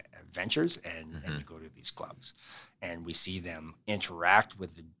ventures, and you go to these clubs, and we see them interact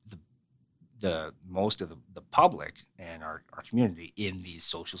with the most of the public and our community in these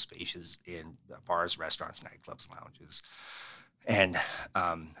social spaces, in bars, restaurants, nightclubs, lounges. And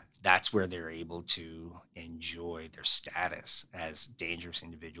that's where they're able to enjoy their status as dangerous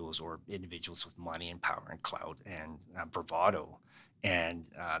individuals, or individuals with money and power and clout and bravado, and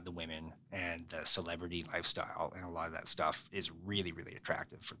the women and the celebrity lifestyle, and a lot of that stuff is really, really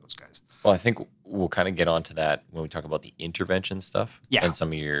attractive for those guys. Well, I think we'll kind of get onto that when we talk about the intervention stuff and some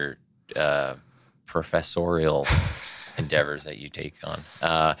of your professorial endeavors that you take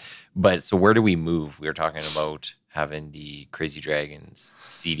on. But so where do we move? We were talking about having the Crazy Dragons,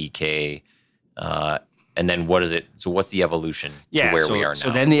 CDK, and then what is it? So what's the evolution to where we are now?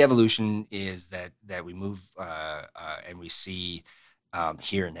 So then the evolution is that we move and we see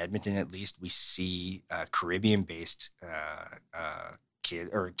here in Edmonton, at least, we see Caribbean-based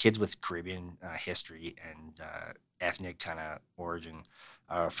kids with Caribbean history and ethnic kind of origin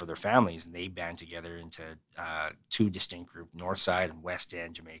for their families, and they band together into two distinct groups: North Side and West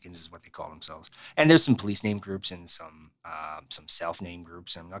End Jamaicans is what they call themselves. And there's some police name groups and some self-name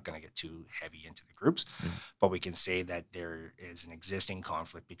groups. I'm not going to get too heavy into the groups, but we can say that there is an existing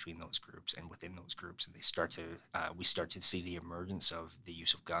conflict between those groups and within those groups, and we start to see the emergence of the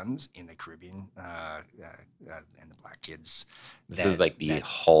use of guns in the Caribbean and the black kids. This is like the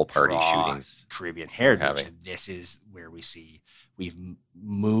Hall Party shootings, Caribbean heritage. And this is where we've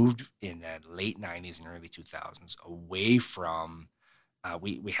moved in the late 90s and early 2000s away from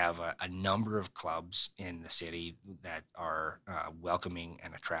we have a number of clubs in the city that are welcoming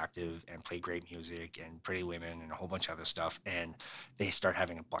and attractive and play great music and pretty women and a whole bunch of other stuff, and they start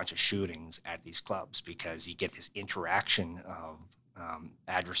having a bunch of shootings at these clubs because you get this interaction of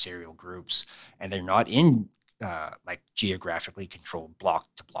adversarial groups, and they're not in like geographically controlled block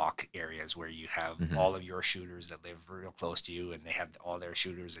to block areas where you have all of your shooters that live real close to you and they have all their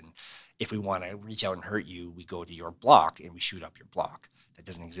shooters. And if we want to reach out and hurt you, we go to your block and we shoot up your block. That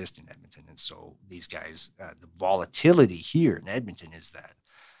doesn't exist in Edmonton. And so these guys, the volatility here in Edmonton is that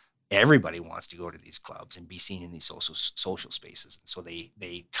everybody wants to go to these clubs and be seen in these social spaces. And so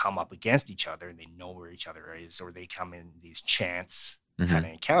they come up against each other and they know where each other is, or they come in these chance kind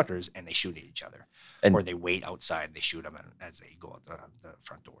of encounters and they shoot at each other, or they wait outside and they shoot them as they go out the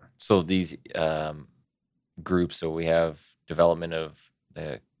front door. So these groups, so we have development of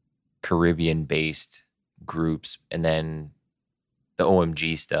the Caribbean based groups and then the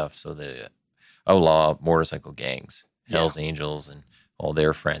OMG stuff. So the outlaw motorcycle gangs, Hells Angels and all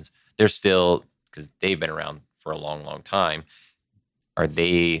their friends, they're still, because they've been around for a long, long time. Where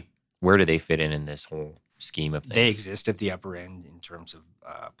do they fit in this whole scheme of things? They exist at the upper end in terms of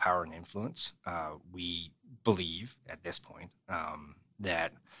power and influence. We believe at this point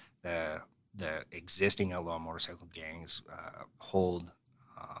that the existing outlaw motorcycle gangs hold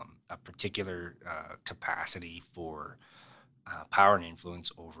a particular capacity for power and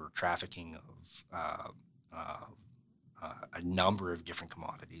influence over trafficking of a number of different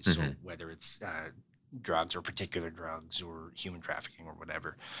commodities. So whether it's drugs or particular drugs or human trafficking or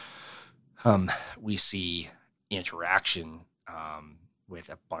whatever, we see interaction with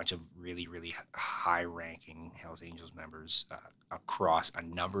a bunch of really, really high-ranking Hells Angels members across a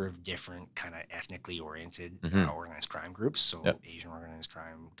number of different kind of ethnically oriented organized crime groups. So Asian organized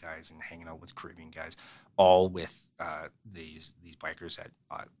crime guys and hanging out with Caribbean guys, all with these bikers at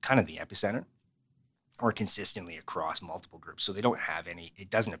kind of the epicenter, or consistently across multiple groups. So they don't have any. It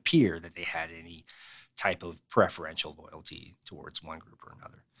doesn't appear that they had any type of preferential loyalty towards one group or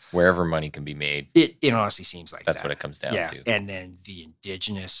another. Wherever money can be made. It honestly seems like that's what it comes down to. And then the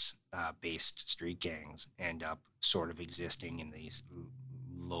indigenous based street gangs end up sort of existing in these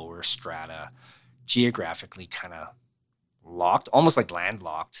lower strata, geographically kind of locked, almost like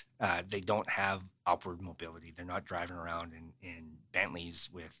landlocked. They don't have upward mobility. They're not driving around in Bentleys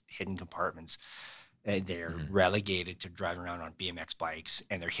with hidden compartments. They're relegated to driving around on BMX bikes,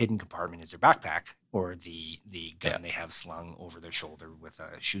 and their hidden compartment is their backpack or the gun they have slung over their shoulder with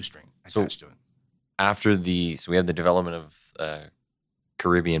a shoestring attached to it. So we have the development of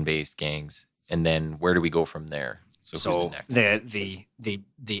Caribbean-based gangs, and then where do we go from there? So who's the next?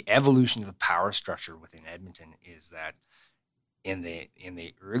 The evolution of the power structure within Edmonton is that in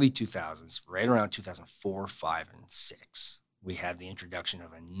the early 2000s, right around 2004, 5, and 6, we had the introduction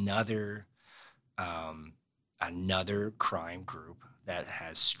of another crime group that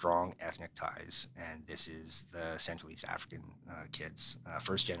has strong ethnic ties, and this is the Central East African kids,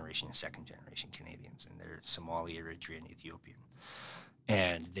 first generation and second generation Canadians, and they're Somali, Eritrean, Ethiopian,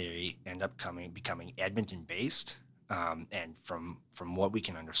 and they end up becoming Edmonton based. And from what we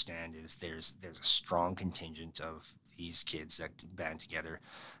can understand is there's a strong contingent of these kids that band together,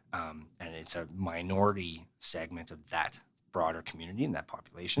 and it's a minority segment of that broader community in that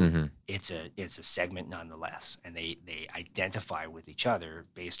population. It's a segment nonetheless, and they identify with each other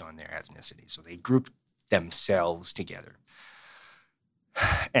based on their ethnicity. So they group themselves together,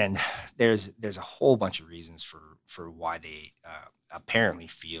 and there's a whole bunch of reasons for why they apparently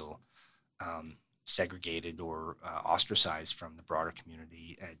feel segregated or ostracized from the broader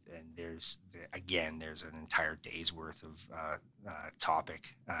community. And there's an entire day's worth of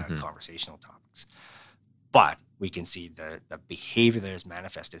conversational topics. But we can see the behavior that is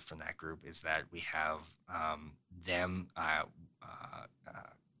manifested from that group is that we have them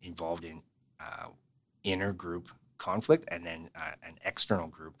involved in inter-group conflict, and then an external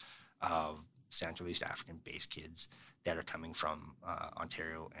group of Central East African-based kids that are coming from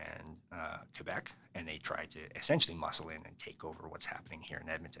Ontario and Quebec, and they try to essentially muscle in and take over what's happening here in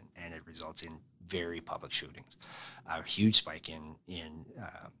Edmonton, and it results in very public shootings, a huge spike in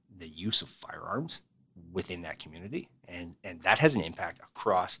the use of firearms within that community, and that has an impact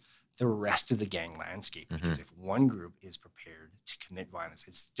across the rest of the gang landscape, because if one group is prepared to commit violence,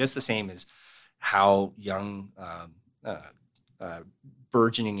 it's just the same as how young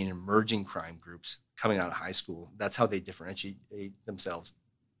burgeoning and emerging crime groups coming out of high school, that's how they differentiate themselves,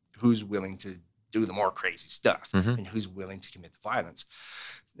 who's willing to do the more crazy stuff and who's willing to commit the violence.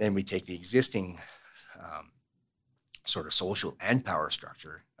 Then we take the existing sort of social and power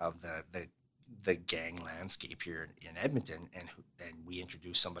structure of the gang landscape here in Edmonton, and we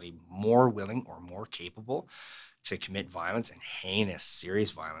introduce somebody more willing or more capable to commit violence and heinous, serious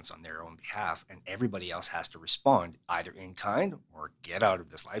violence on their own behalf, and everybody else has to respond either in kind or get out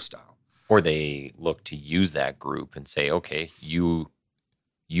of this lifestyle. Or they look to use that group and say, okay, you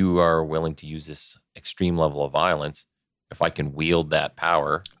are willing to use this extreme level of violence. If I can wield that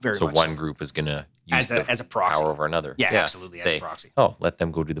power, so one group is going to use as a proxy power over another. Yeah, absolutely, say, as a proxy. Oh, let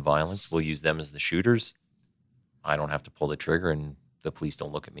them go do the violence. We'll use them as the shooters. I don't have to pull the trigger, and the police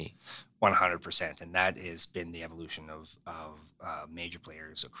don't look at me. 100%, and that has been the evolution of major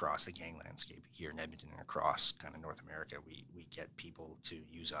players across the gang landscape here in Edmonton and across kind of North America. We get people to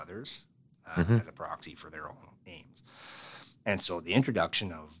use others as a proxy for their own aims. And so the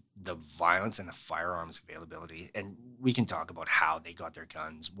introduction of the violence and the firearms availability, and we can talk about how they got their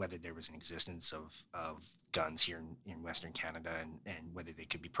guns, whether there was an existence of guns here in Western Canada, and whether they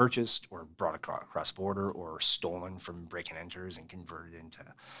could be purchased or brought across border or stolen from break and enters and converted into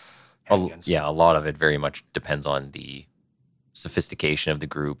handguns. Yeah, a lot of it very much depends on the sophistication of the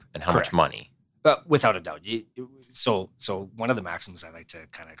group and how much money. But without a doubt, so one of the maxims I like to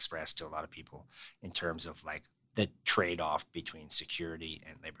kind of express to a lot of people in terms of like the trade-off between security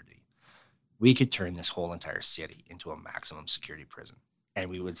and liberty. We could turn this whole entire city into a maximum security prison, and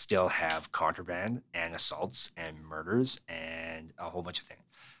we would still have contraband and assaults and murders and a whole bunch of things.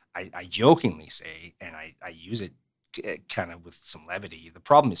 I jokingly say, and I use it kind of with some levity, the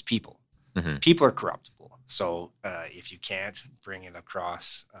problem is people. People are corruptible. So if you can't bring it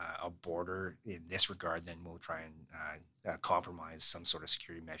across a border in this regard, then we'll try and compromise some sort of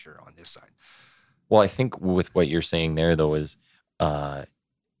security measure on this side. Well, I think with what you're saying there, though, is a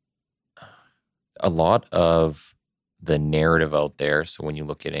lot of the narrative out there. So when you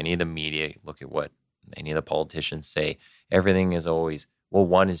look at any of the media, look at what any of the politicians say, everything is always, well,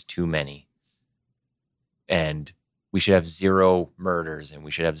 one is too many. And we should have 0 murders and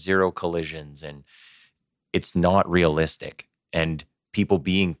we should have 0 collisions. And it's not realistic. And people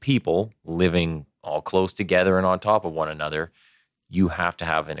being people, living all close together and on top of one another, you have to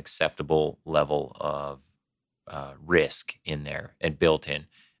have an acceptable level of risk in there and built in.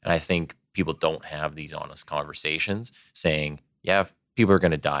 And I think people don't have these honest conversations saying, yeah, people are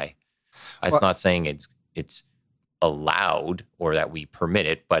going to die. It's not saying it's allowed or that we permit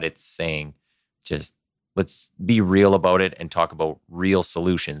it, but it's saying just let's be real about it and talk about real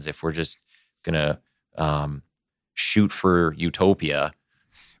solutions. If we're just going to shoot for utopia.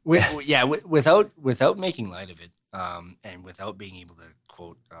 Without making light of it, and without being able to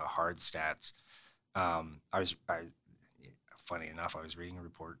quote hard stats, funny enough, I was reading a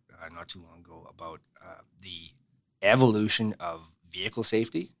report not too long ago about the evolution of vehicle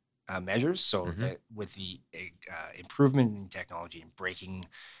safety measures. So that with the improvement in technology and braking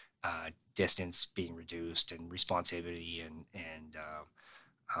distance being reduced and responsivity and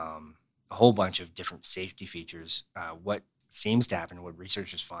a whole bunch of different safety features, what seems to happen, what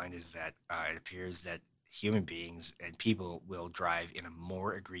researchers find, is that it appears that human beings and people will drive in a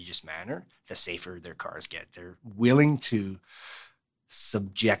more egregious manner the safer their cars get. They're willing to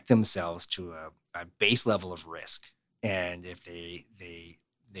subject themselves to a base level of risk, and if they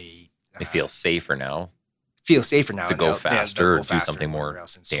feel safer now to go faster or do something more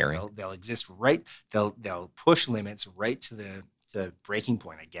daring. They'll exist right. They'll push limits right to the breaking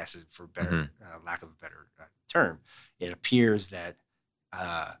point, I guess, is for better lack of a better term. It appears that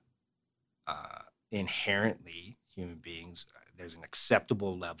inherently human beings, there's an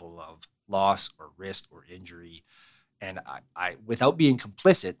acceptable level of loss or risk or injury, and I without being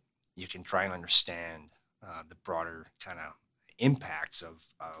complicit, you can try and understand the broader kind of impacts of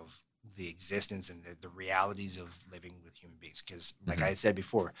the existence and the realities of living with human beings. Because, like I said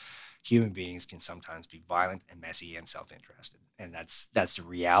before, human beings can sometimes be violent and messy and self-interested, and that's the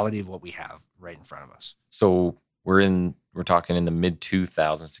reality of what we have right in front of us. So we're talking in the mid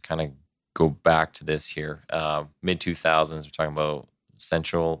 2000s to kind of go back to this here. Mid 2000s, we're talking about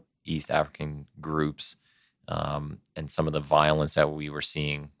Central East African groups, and some of the violence that we were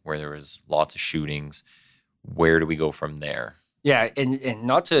seeing, where there was lots of shootings. Where do we go from there? Yeah, and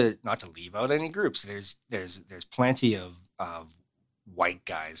not to leave out any groups. There's plenty of white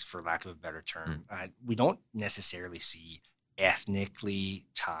guys, for lack of a better term. We don't necessarily see ethnically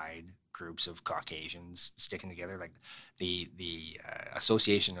tied groups of Caucasians sticking together. Like the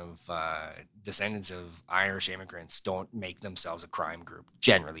association of descendants of Irish immigrants don't make themselves a crime group,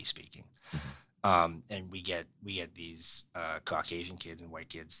 generally speaking. And we get these Caucasian kids and white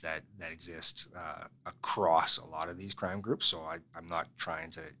kids that exist across a lot of these crime groups. So I'm not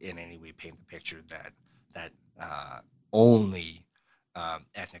trying to in any way paint the picture that only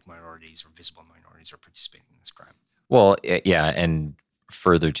ethnic minorities or visible minorities are participating in this crime. Well, yeah, and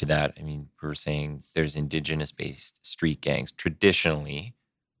further to that, I mean, we were saying there's indigenous-based street gangs. Traditionally,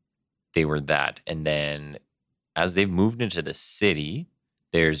 they were that, and then as they've moved into the city,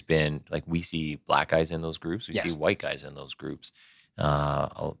 there's been, like, we see black guys in those groups, we see white guys in those groups,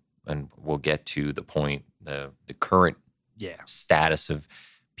 and we'll get to the point, the current status of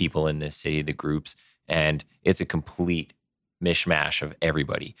people in this city, the groups, and it's a complete mishmash of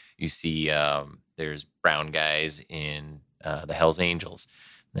everybody. You see, there's brown guys in the Hells Angels.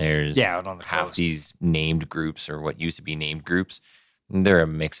 There's out on the half coast. These named groups, or what used to be named groups. They're a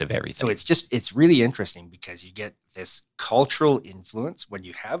mix of everything. So it's really interesting because you get this cultural influence when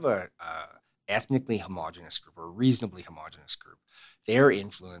you have a ethnically homogenous group or a reasonably homogenous group. They're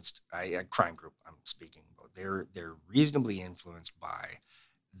influenced by a crime group. I'm speaking about. They're reasonably influenced by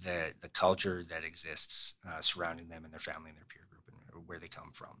the culture that exists surrounding them and their family and their peer group and where they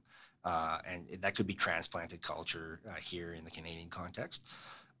come from. And that could be transplanted culture here in the Canadian context.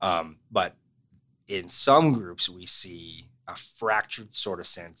 But in some groups, we see a fractured sort of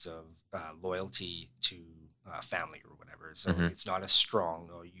sense of loyalty to family or whatever. So it's not as strong,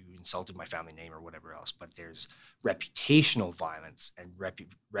 oh, you insulted my family name or whatever else, but there's reputational violence and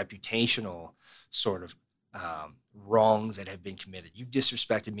reputational sort of wrongs that have been committed. You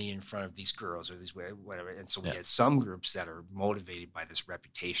disrespected me in front of these girls or these whatever. And so we get some groups that are motivated by this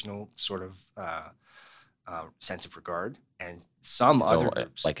reputational sort of sense of regard, and some other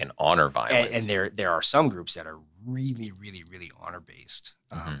groups like an honor violence. And there are some groups that are really, really, really honor based,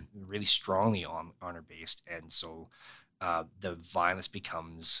 really strongly honor based, and so the violence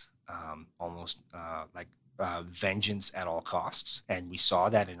becomes almost like vengeance at all costs. And we saw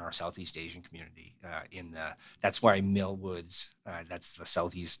that in our Southeast Asian community. That's why Millwoods, that's the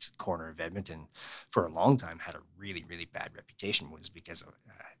southeast corner of Edmonton, for a long time had a really, really bad reputation, was because of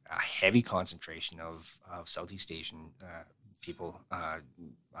a heavy concentration of Southeast Asian people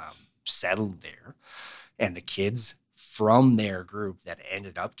settled there, and the kids from their group that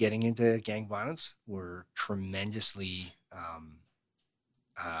ended up getting into gang violence were tremendously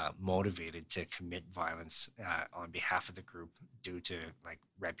motivated to commit violence on behalf of the group due to like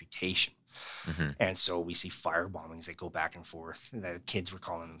reputation. And so we see fire bombings that go back and forth. The kids were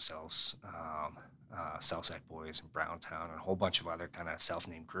calling themselves Southside Boys and Browntown and a whole bunch of other kind of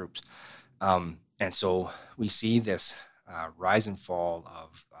self-named groups. And so we see this rise and fall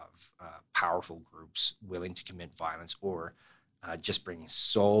of powerful groups willing to commit violence, or just bringing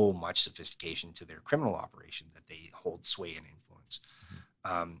so much sophistication to their criminal operation that they hold sway and influence.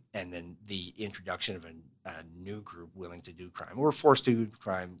 And then the introduction of a new group willing to do crime, or forced to do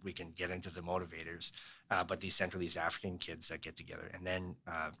crime. We can get into the motivators, but these Central East African kids that get together. And then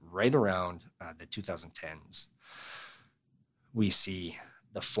right around the 2010s, we see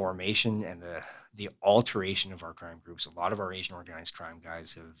the formation and the alteration of our crime groups. A lot of our Asian organized crime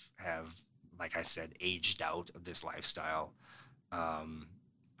guys have, like I said, aged out of this lifestyle.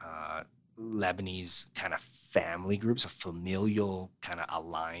 Lebanese kind of family groups, familial kind of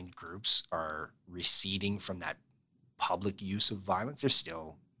aligned groups, are receding from that public use of violence. There's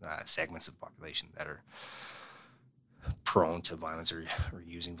still segments of the population that are prone to violence or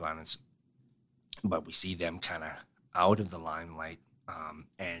using violence, but we see them kind of out of the limelight,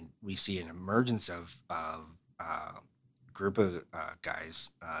 and we see an emergence of group of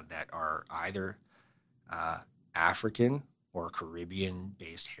guys that are either African or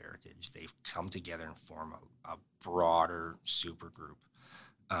Caribbean-based heritage. They've come together and form a broader super group,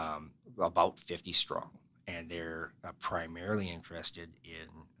 about 50 strong. and they're primarily interested in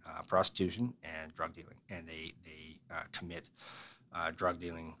prostitution and drug dealing, and they commit drug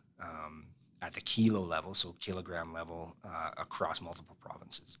dealing at the kilo level, so kilogram level, across multiple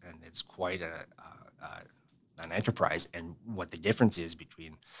provinces, and it's quite an enterprise. And what the difference is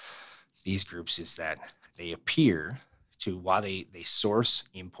between these groups is that they appear to, while they source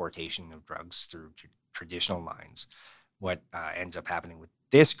importation of drugs through traditional lines, what ends up happening with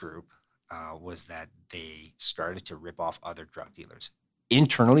this group was that they started to rip off other drug dealers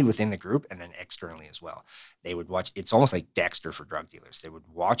internally within the group and then externally as well. They would watch, it's almost like Dexter for drug dealers. They would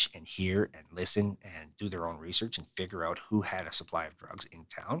watch and hear and listen and do their own research and figure out who had a supply of drugs in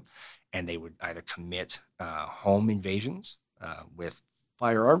town. And they would either commit home invasions with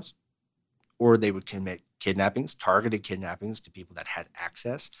firearms, or they would commit kidnappings, targeted kidnappings to people that had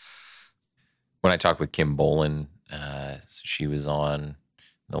access. When I talked with Kim Bolin, she was on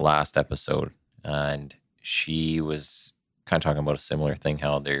the last episode, and she was kind of talking about a similar thing,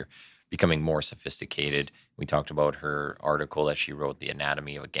 how they're becoming more sophisticated. We talked about her article that she wrote, The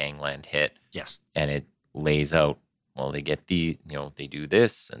Anatomy of a Gangland Hit. Yes. And it lays out, well, they get they do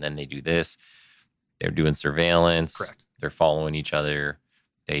this, and then they do this. They're doing surveillance. Correct. They're following each other.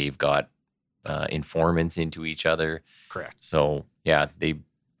 They've got informants into each other. Correct. So, yeah, they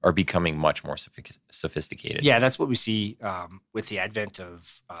are becoming much more sophisticated. Yeah, that's what we see with the advent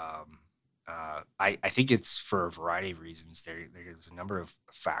of, I think it's for a variety of reasons. There's a number of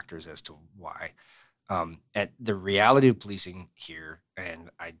factors as to why. At the reality of policing here,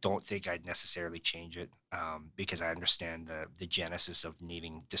 and I don't think I'd necessarily change it because I understand the genesis of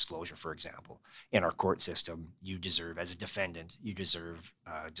needing disclosure. For example, in our court system, you deserve, as a defendant, you deserve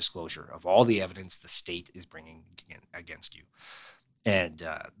disclosure of all the evidence the state is bringing against you. And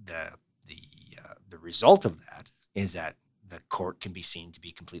the result of that is that the court can be seen to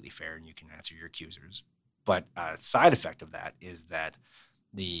be completely fair and you can answer your accusers. But a side effect of that is that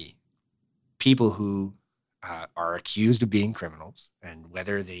the people who are accused of being criminals, and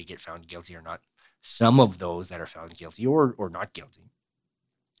whether they get found guilty or not, some of those that are found guilty or not guilty,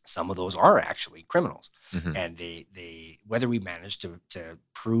 some of those are actually criminals. Mm-hmm. And they whether we manage to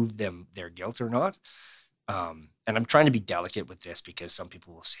prove their guilt or not. And I'm trying to be delicate with this because some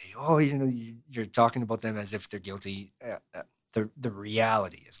people will say, "Oh, you're talking about them as if they're guilty." The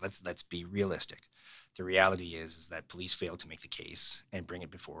reality is, let's be realistic. The reality is that police failed to make the case and bring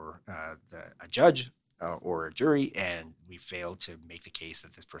it before a judge or a jury, and we failed to make the case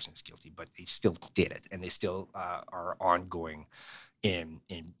that this person is guilty. But they still did it, and they still are ongoing in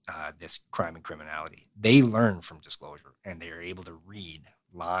this crime and criminality. They learn from disclosure, and they are able to read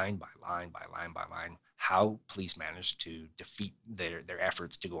line by line by line by line how police managed to defeat their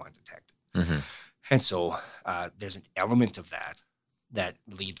efforts to go undetected. Mm-hmm. And so there's an element of that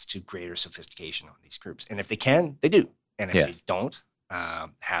leads to greater sophistication on these groups. And if they can, they do. And if they don't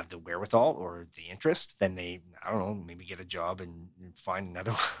have the wherewithal or the interest, then they, I don't know, maybe get a job and find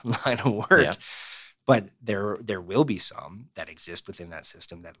another line of work. Yeah. But there will be some that exist within that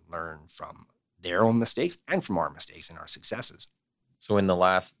system that learn from their own mistakes and from our mistakes and our successes. So in the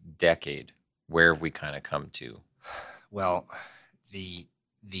last decade, where have we kind of come to? Well, it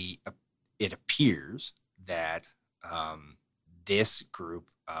appears that this group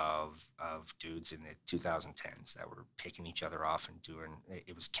of dudes in the 2010s that were picking each other off and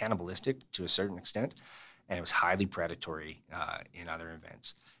it was cannibalistic to a certain extent, and it was highly predatory in other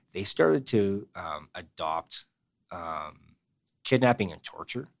events. They started to adopt kidnapping and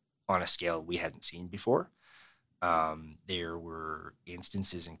torture on a scale we hadn't seen before. There were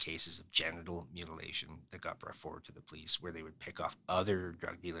instances and cases of genital mutilation that got brought forward to the police where they would pick off other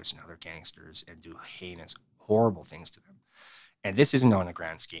drug dealers and other gangsters and do heinous, horrible things to them. And this isn't on a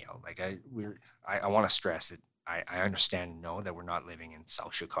grand scale. Like I want to stress that I understand and know that we're not living in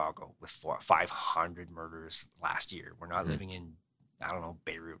South Chicago with 500 murders last year. We're not living in, I don't know,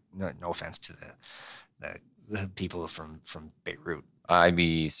 Beirut. No offense to the people from Beirut. I'd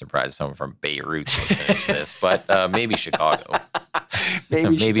be surprised if someone from Beirut's listening to this, but maybe Chicago.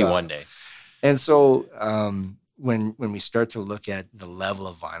 maybe one day. And so when we start to look at the level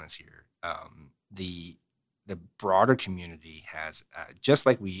of violence here, the broader community has, just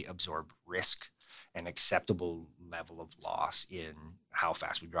like we absorb risk, an acceptable level of loss in how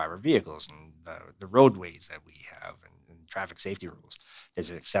fast we drive our vehicles and the roadways that we have and traffic safety rules. There's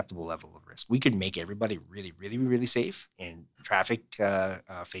an acceptable level of risk. We could make everybody really, really, really safe in traffic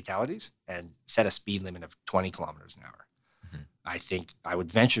fatalities and set a speed limit of 20 kilometers an hour. Mm-hmm. I think I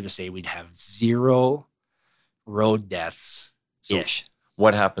would venture to say we'd have 0 road deaths-ish. So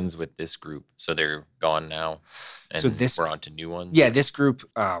what happens with this group? So they're gone now, and we're on to new ones? Yeah, this group,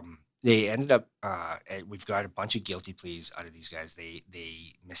 they ended up. We've got a bunch of guilty pleas out of these guys. They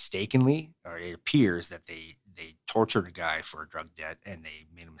mistakenly, or it appears that they tortured a guy for a drug debt, and they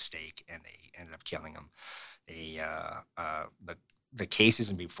made a mistake, and they ended up killing him. They the case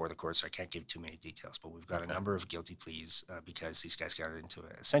isn't before the court, so I can't give too many details. But we've got a number of guilty pleas because these guys got into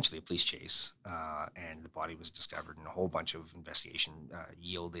essentially a police chase, and the body was discovered, and a whole bunch of investigation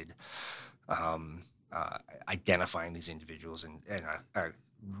yielded identifying these individuals, and a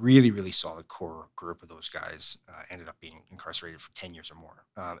really solid core group of those guys ended up being incarcerated for 10 years or more.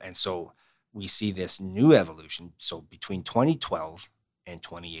 And so we see this new evolution. So between 2012 and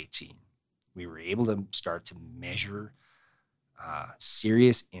 2018, we were able to start to measure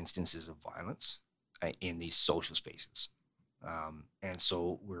serious instances of violence in these social spaces. And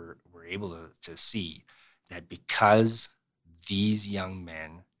so we're able to see that because these young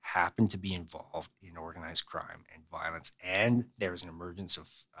men happen to be involved in organized crime and violence, and there's an emergence of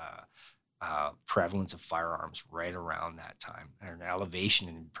prevalence of firearms right around that time, and an elevation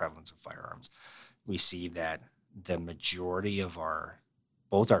in prevalence of firearms, we see that the majority of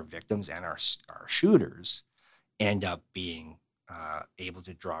both our victims and our shooters end up being able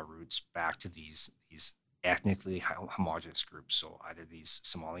to draw roots back to these ethnically homogenous groups. So either these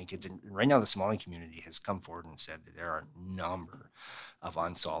Somalian kids, and right now the Somali community has come forward and said that there are a number of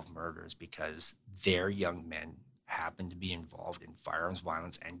unsolved murders because their young men happen to be involved in firearms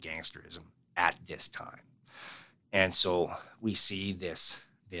violence and gangsterism at this time. And so we see this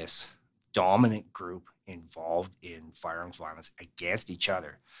dominant group involved in firearms violence against each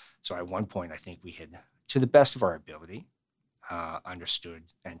other. So at one point, I think we had, to the best of our ability, understood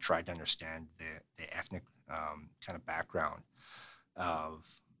and tried to understand the ethnic kind of background of,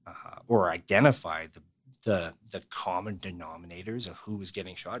 or identify the common denominators of who was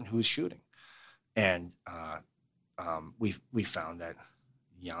getting shot and who was shooting. And we found that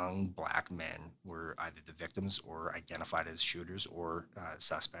young Black men were either the victims or identified as shooters or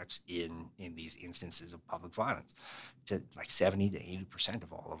suspects in these instances of public violence, to like 70 to 80%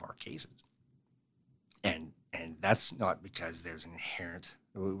 of all of our cases. And that's not because there's an inherent,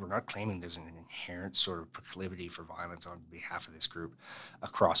 we're not claiming there's an inherent sort of proclivity for violence on behalf of this group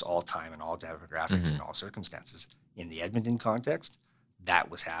across all time and all demographics and all circumstances. In the Edmonton context, that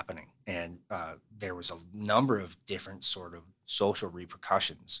was happening. And there was a number of different sort of social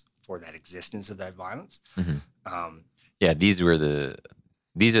repercussions for that existence of that violence. Yeah, these are the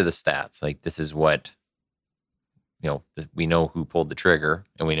stats. Like, this is what, we know who pulled the trigger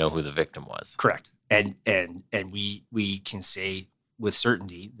and we know who the victim was. Correct. And we can say with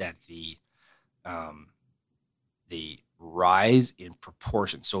certainty that the rise in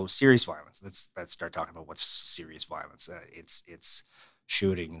proportion. So serious violence. Let's start talking about what's serious violence. It's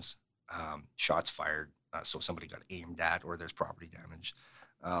shootings, shots fired. So somebody got aimed at, or there's property damage,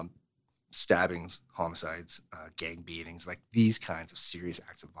 stabbings, homicides, gang beatings, like these kinds of serious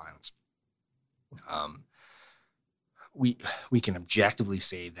acts of violence. We can objectively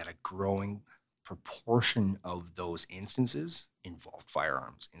say that a growing proportion of those instances involved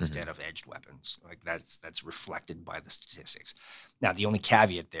firearms instead of edged weapons. Like that's reflected by the statistics. Now, the only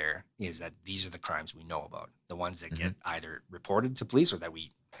caveat there is that these are the crimes we know about, the ones that get either reported to police or that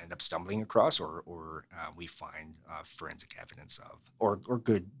we end up stumbling across, or we find forensic evidence of, or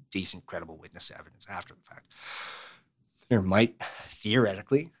good, decent, credible witness evidence after the fact. There might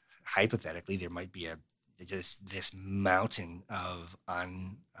theoretically, hypothetically, there might be just this mountain of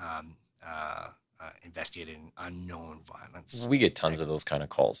investigated and unknown violence. We get tons of those kind of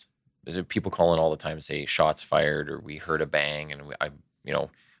calls. There's people calling all the time, say shots fired, or we heard a bang, and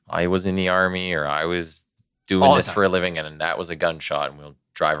I was in the army, or I was doing this for a living, and that was a gunshot, and we'll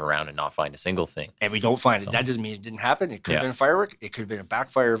drive around and not find a single thing. And we don't find it. That doesn't mean it didn't happen. It could have been a firework. It could have been a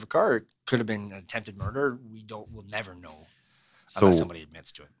backfire of a car. It could have been an attempted murder. We'll never know unless somebody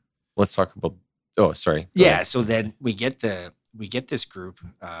admits to it. Let's talk about. Oh, sorry. Yeah. So then we get this group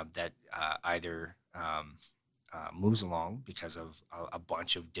that either moves along because of a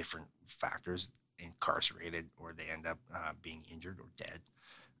bunch of different factors, incarcerated, or they end up being injured or dead,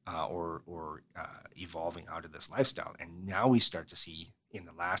 or evolving out of this lifestyle. And now we start to see, in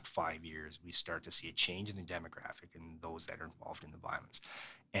the last 5 years, we start to see a change in the demographic and those that are involved in the violence.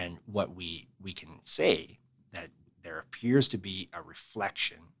 And what we can say that there appears to be a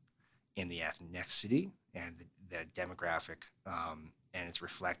reflection in the ethnicity and the demographic, and it's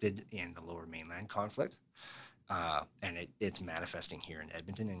reflected in the Lower Mainland conflict, and it's manifesting here in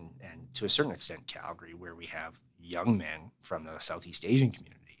Edmonton and to a certain extent Calgary, where we have young men from the Southeast Asian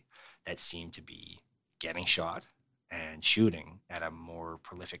community that seem to be getting shot and shooting at a more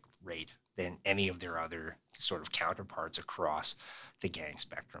prolific rate than any of their other sort of counterparts across the gang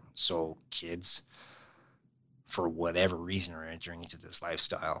spectrum. So kids, for whatever reason, are entering into this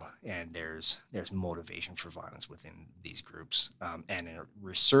lifestyle, and there's motivation for violence within these groups, and a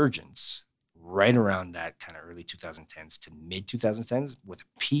resurgence right around that kind of early 2010s to mid 2010s, with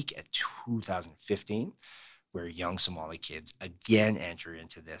a peak at 2015, where young Somali kids again enter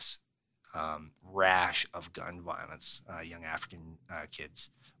into this rash of gun violence. Young African kids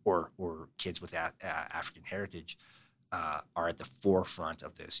or kids with African heritage are at the forefront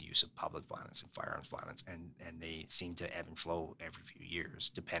of this use of public violence and firearms violence, and they seem to ebb and flow every few years,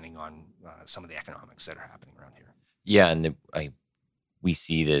 depending on some of the economics that are happening around here. Yeah, and we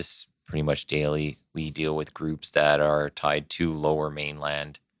see this pretty much daily. We deal with groups that are tied to Lower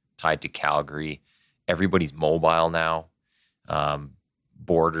Mainland, tied to Calgary. Everybody's mobile now.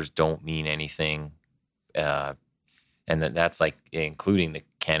 Borders don't mean anything, and that's like including the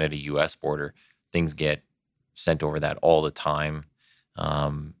Canada-U.S. border. Things get sent over that all the time.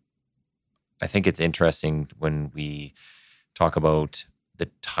 I think it's interesting when we talk about the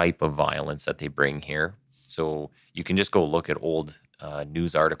type of violence that they bring here. So you can just go look at old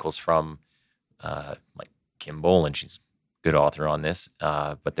news articles from like Kim Boland. She's a good author on this.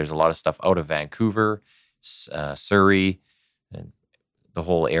 But there's a lot of stuff out of Vancouver, Surrey, and the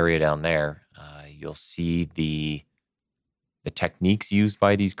whole area down there. You'll see the techniques used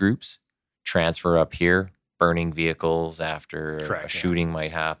by these groups transfer up here, burning vehicles after a shooting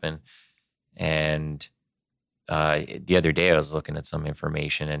might happen. And the other day I was looking at some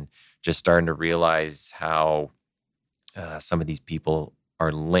information and just starting to realize how some of these people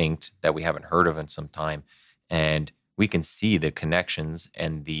are linked that we haven't heard of in some time. And we can see the connections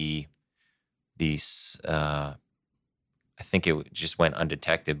and these, I think it just went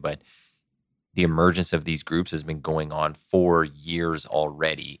undetected, but the emergence of these groups has been going on for years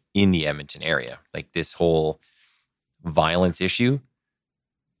already in the Edmonton area. Like this whole violence issue,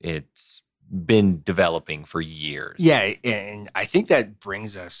 it's been developing for years. Yeah, and I think that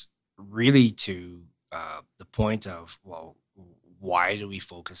brings us really to the point of, well, why do we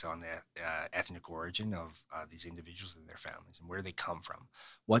focus on the ethnic origin of these individuals and their families and where they come from?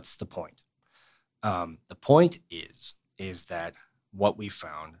 What's the point? The point is that what we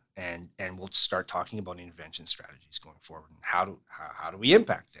found, and we'll start talking about intervention strategies going forward, and how do we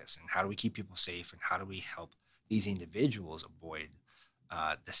impact this, and how do we keep people safe, and how do we help these individuals avoid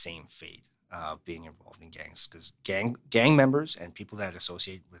the same fate of being involved in gangs? Because gang members and people that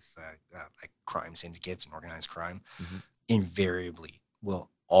associate with like crime syndicates and organized crime invariably will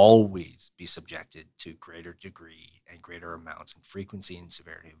always be subjected to greater degree and greater amounts and frequency and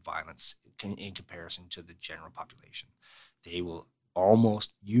severity of violence in comparison to the general population. They will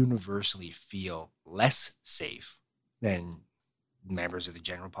almost universally feel less safe than members of the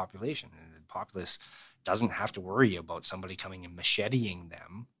general population. And the populace doesn't have to worry about somebody coming and macheteing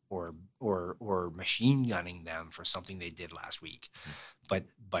them or machine gunning them for something they did last week. But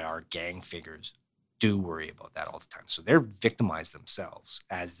our gang figures do worry about that all the time. So they're victimized themselves.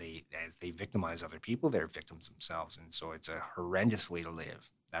 As they victimize other people, they're victims themselves. And so it's a horrendous way to live.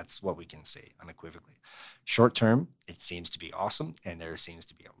 That's what we can say unequivocally. Short term, it seems to be awesome, and there seems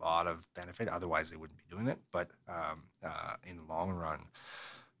to be a lot of benefit. Otherwise, they wouldn't be doing it. But in the long run,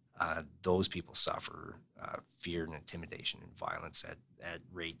 those people suffer fear and intimidation and violence at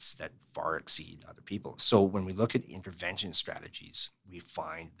rates that far exceed other people. So when we look at intervention strategies, we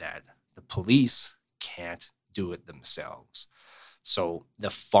find that the police can't do it themselves. So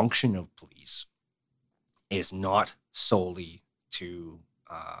the function of police is not solely to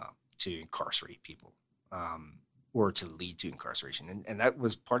incarcerate people or to lead to incarceration. And that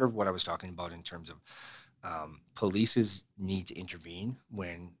was part of what I was talking about in terms of police's need to intervene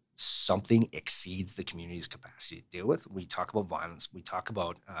when something exceeds the community's capacity to deal with. We talk about violence. We talk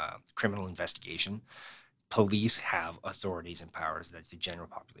about criminal investigation. Police have authorities and powers that the general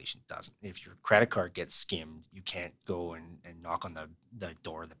population doesn't. If your credit card gets skimmed, you can't go and knock on the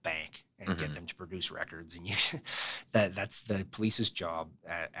door of the bank and get them to produce records. And that's the police's job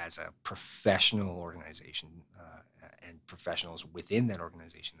as a professional organization, and professionals within that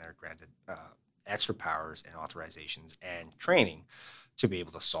organization that are granted extra powers and authorizations and training to be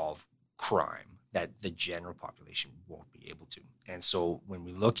able to solve crime that the general population won't be able to. And so when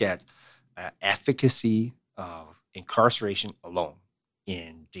we look at efficacy of incarceration alone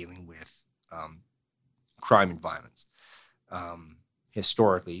in dealing with crime and violence,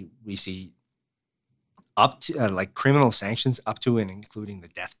 historically we see up to like criminal sanctions up to and including the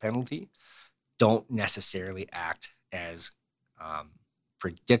death penalty don't necessarily act as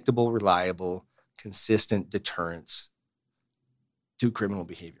predictable, reliable, consistent deterrence to criminal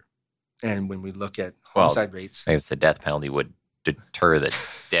behavior. And when we look at Well, homicide rates, I guess the death penalty would deter the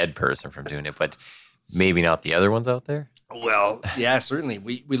dead person from doing it, but maybe not the other ones out there. well, yeah, certainly.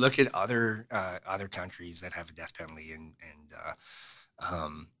 We look at other countries that have a death penalty, and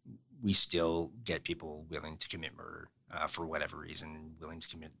we still get people willing to commit murder for whatever reason, willing to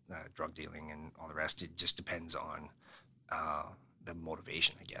commit drug dealing and all the rest. It just depends on the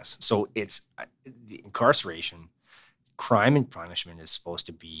motivation, I guess. So it's the incarceration. Crime and punishment is supposed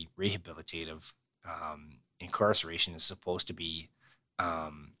to be rehabilitative. Incarceration is supposed to be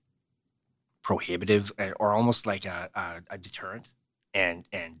prohibitive or almost like a deterrent. And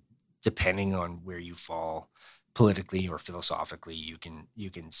depending on where you fall politically or philosophically, you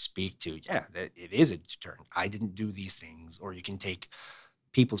can speak to, yeah, that it is a deterrent. I didn't do these things. Or you can take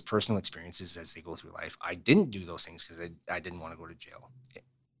people's personal experiences as they go through life. I didn't do those things because I didn't want to go to jail.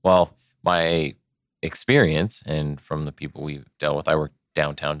 Well, my experience, and from the people we've dealt with, I worked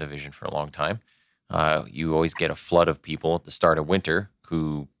downtown division for a long time. You always get a flood of people at the start of winter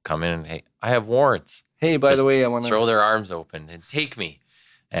who come in and, hey, I have warrants. Hey, by the way, I want to throw their arms open and take me.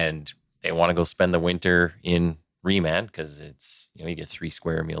 And they want to go spend the winter in remand because it's, you get 3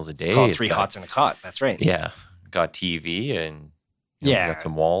 square meals a day. It's called 3 hots and a cot. That's right. Yeah. Got TV and got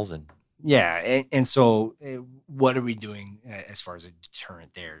some walls and and so what are we doing as far as a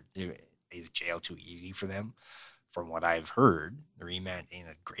deterrent there? Is jail too easy for them? From what I've heard, the remand ain't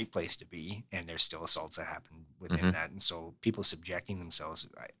a great place to be, and there's still assaults that happen within that. And so people subjecting themselves,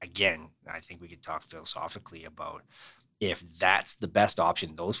 again, I think we could talk philosophically about if that's the best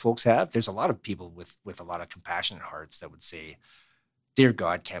option those folks have. There's a lot of people with a lot of compassionate hearts that would say, dear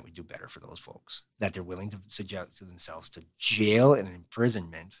God, can't we do better for those folks? That they're willing to subject to themselves to jail and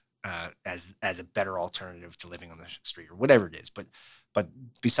imprisonment as a better alternative to living on the street or whatever it is. But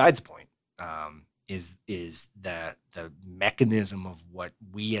besides the point, is the mechanism of what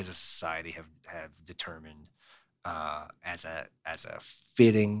we as a society have determined as a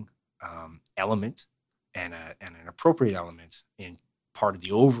fitting element and an appropriate element in part of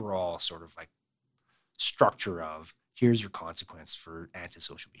the overall sort of like structure of, here's your consequence for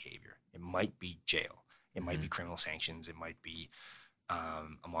antisocial behavior. It might be jail. It might be criminal sanctions. It might be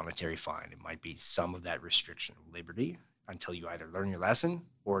a monetary fine. It might be some of that restriction of liberty until you either learn your lesson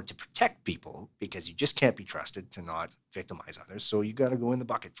or to protect people, because you just can't be trusted to not victimize others. So you got to go in the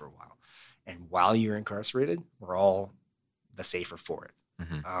bucket for a while. And while you're incarcerated, we're all the safer for it.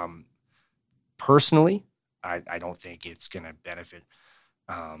 Personally, I don't think it's going to benefit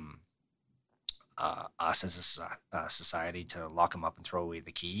us as a society to lock them up and throw away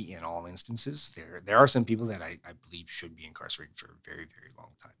the key in all instances. There are some people that I believe should be incarcerated for a very, very long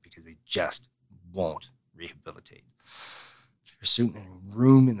time because they just won't rehabilitate. There's certainly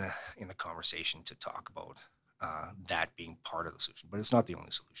room in the conversation to talk about that being part of the solution, but it's not the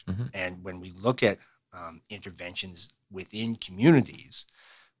only solution. And when we look at interventions within communities,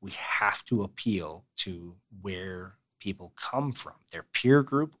 we have to appeal to where people come from, their peer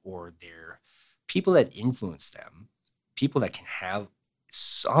group or their people that influence them, people that can have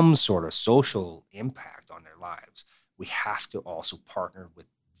some sort of social impact on their lives. We have to also partner with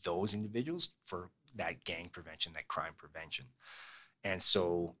those individuals for that gang prevention, that crime prevention. And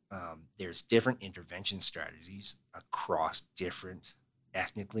so there's different intervention strategies across different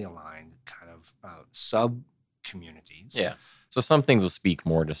ethnically aligned kind of sub-communities. Yeah. So some things will speak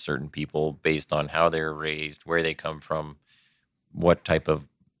more to certain people based on how they're raised, where they come from, what type of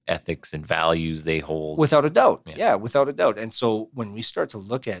ethics and values they hold. Without a doubt. Yeah, without a doubt. And so when we start to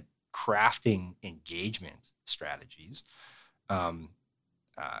look at crafting engagement strategies,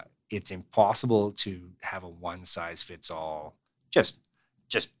 it's impossible to have a one-size-fits-all, just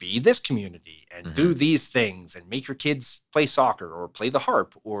be this community and do these things and make your kids play soccer or play the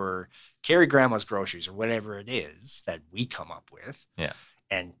harp or carry grandma's groceries or whatever it is that we come up with. Yeah.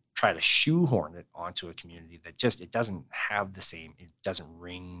 And try to shoehorn it onto a community that it doesn't have the same, it doesn't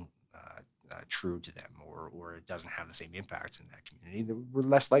ring true to them, or it doesn't have the same impacts in that community. We're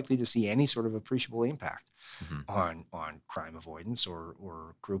less likely to see any sort of appreciable impact on crime avoidance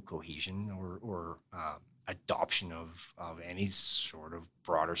or group cohesion or adoption of any sort of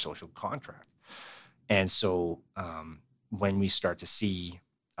broader social contract. And so when we start to see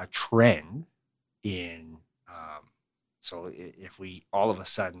a trend in so if we all of a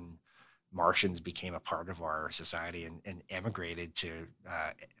sudden Martians became a part of our society and emigrated to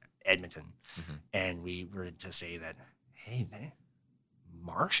Edmonton, and we were to say that, hey man,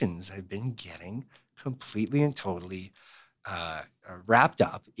 Martians have been getting completely and totally wrapped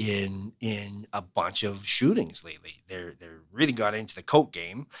up in a bunch of shootings lately. They're really got into the coke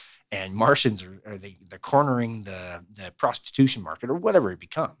game, and Martians they're cornering the prostitution market or whatever it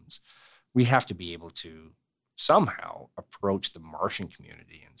becomes. We have to be able to somehow approach the Martian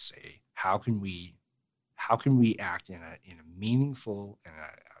community and say, how can we act in a meaningful and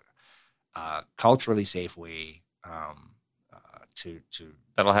a culturally safe way, to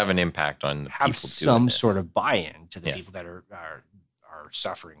That'll have an impact on the have people some doing this. sort of buy-in to the Yes. people that are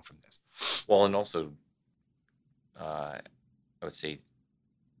suffering from this. Well, and also, I would say,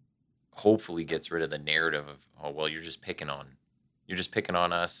 hopefully gets rid of the narrative of, oh, well, you're just picking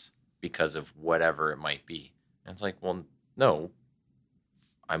on us because of whatever it might be. And it's like, well, no,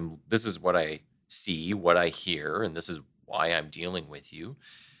 this is what I see, what I hear, and this is why I'm dealing with you.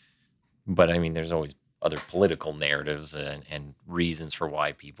 But I mean, there's always other political narratives and reasons for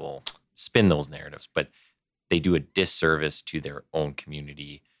why people spin those narratives, but they do a disservice to their own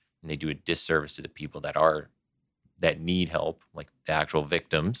community, and they do a disservice to the people that need help, like the actual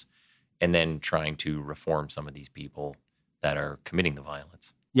victims, and then trying to reform some of these people that are committing the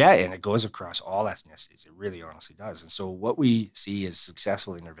violence. Yeah, and it goes across all ethnicities. It really honestly does. And so what we see is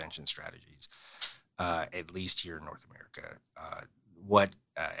successful intervention strategies, at least here in North America. What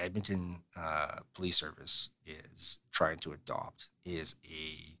Edmonton Police Service is trying to adopt is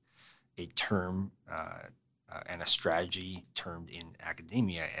a term and a strategy termed in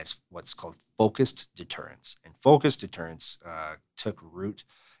academia as what's called focused deterrence. And focused deterrence took root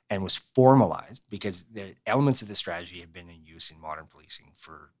and was formalized because the elements of the strategy have been in use in modern policing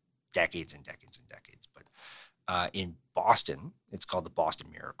for decades and decades and decades. But in Boston, it's called the Boston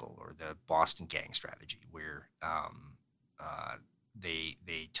Miracle or the Boston Gang Strategy, where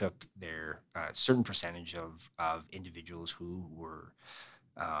they took their certain percentage of individuals who were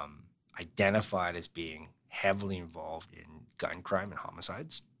identified as being heavily involved in gun crime and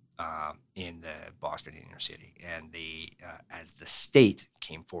homicides in the Boston inner city. And they, as the state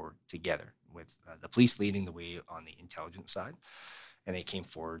came forward together with the police leading the way on the intelligence side, and they came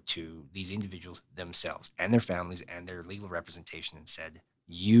forward to these individuals themselves and their families and their legal representation and said,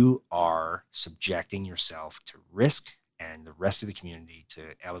 you are subjecting yourself to risk and the rest of the community to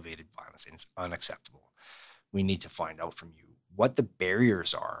elevated violence, and it's unacceptable. We need to find out from you what the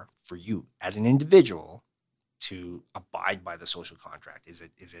barriers are for you as an individual to abide by the social contract. Is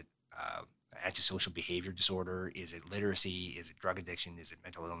it antisocial behavior disorder? Is it literacy? Is it drug addiction? Is it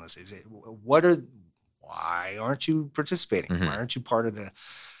mental illness? Why aren't you participating? Mm-hmm. Why aren't you part of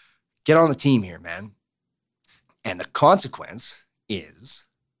get on the team here, man? And the consequence is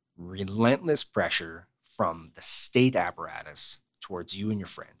relentless pressure from the state apparatus towards you and your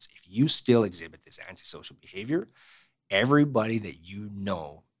friends. If you still exhibit this antisocial behavior, everybody that you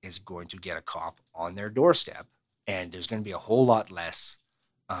know is going to get a cop on their doorstep, and there's going to be a whole lot less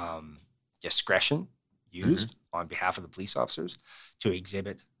discretion used on behalf of the police officers to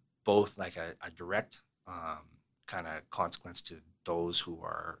exhibit both like a direct kind of consequence to those who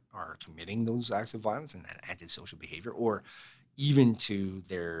are committing those acts of violence and that antisocial behavior, or even to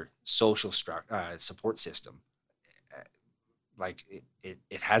their social support system. Like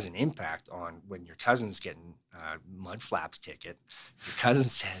it has an impact on when your cousin's getting mud flaps ticket. Your cousin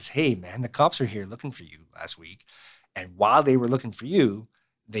says, hey, man, the cops are here looking for you last week. And while they were looking for you,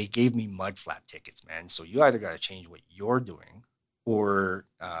 they gave me mud flap tickets, man. So you either got to change what you're doing or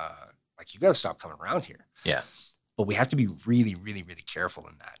like you got to stop coming around here. Yeah. But we have to be really, really, really careful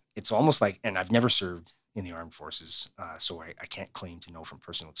in that. It's almost like, and I've never served in the armed forces, so I can't claim to know from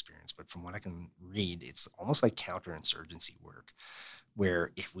personal experience, but from what I can read, it's almost like counterinsurgency work,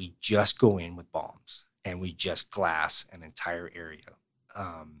 where if we just go in with bombs and we just glass an entire area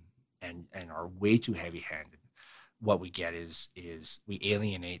and are way too heavy-handed, what we get is we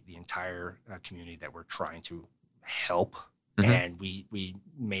alienate the entire community that we're trying to help, and we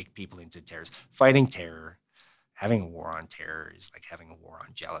make people into terrorists. Fighting terror, having a war on terror is like having a war on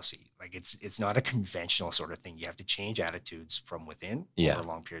jealousy. Like it's not a conventional sort of thing. You have to change attitudes from within over a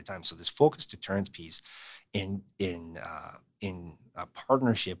long period of time. So this focused deterrence piece in a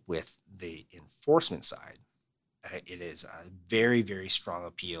partnership with the enforcement side, it is a very, very strong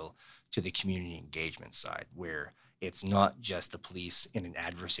appeal to the community engagement side, where it's not just the police in an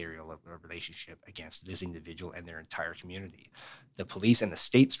adversarial relationship against this individual and their entire community. The police and the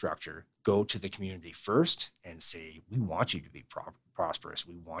state structure go to the community first and say, we want you to be prosperous.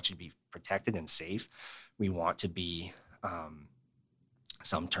 We want you to be protected and safe. We want to be,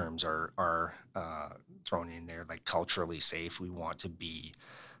 some terms are thrown in there, like culturally safe. We want to be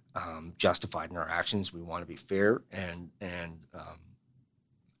justified in our actions. We want to be fair and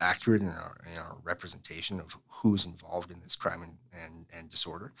accurate in our representation of who's involved in this crime and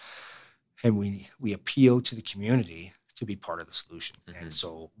disorder. And we appeal to the community to be part of the solution. Mm-hmm. And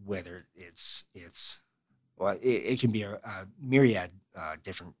so whether it's well, it can be a myriad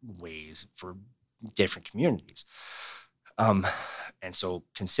different ways for different communities. And so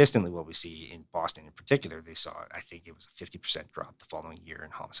consistently what we see in Boston in particular, they saw, I think it was a 50% drop the following year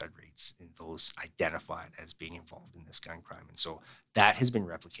in homicide rates in those identified as being involved in this gun crime. And so that has been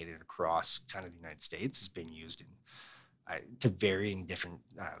replicated across kind of the United States. It's been used in to varying different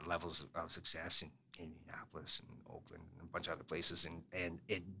levels of success in Indianapolis and Oakland and a bunch of other places. And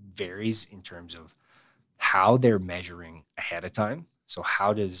it varies in terms of how they're measuring ahead of time. So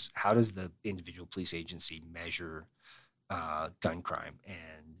how does the individual police agency measure gun crime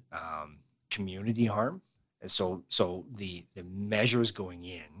and community harm? And so the measures going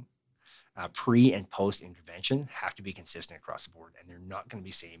in pre and post intervention have to be consistent across the board, and they're not going to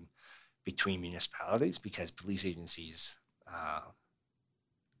be same between municipalities, because police agencies,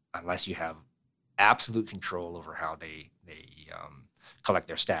 unless you have absolute control over how they collect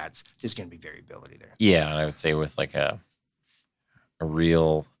their stats, there's going to be variability there. Yeah, and I would say with like a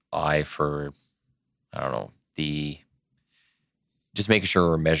real eye for, I don't know, just making sure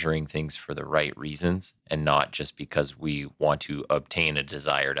we're measuring things for the right reasons and not just because we want to obtain a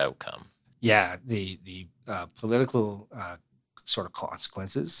desired outcome. Yeah, the political sort of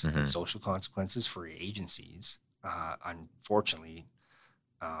consequences Mm-hmm. and social consequences for agencies, unfortunately,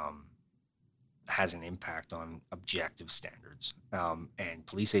 has an impact on objective standards. And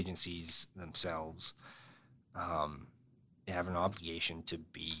police agencies themselves have an obligation to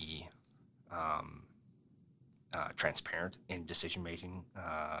be transparent in decision-making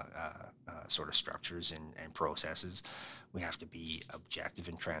sort of structures and processes. We have to be objective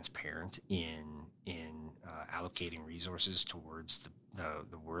and transparent in allocating resources towards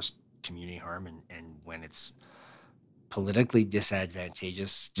the worst community harm, and when it's politically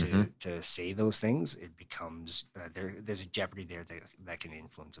disadvantageous to say those things, it becomes there's a jeopardy there that can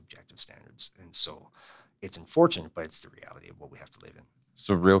influence objective standards. And so it's unfortunate, but it's the reality of what we have to live in.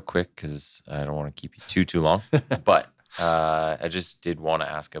 So real quick, because I don't want to keep you too long, but I just did want to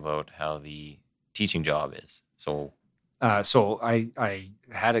ask about how the teaching job is. So I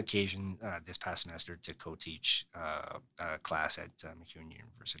had occasion this past semester to co-teach a class at MacEwan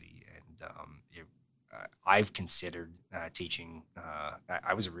University, and I've considered teaching.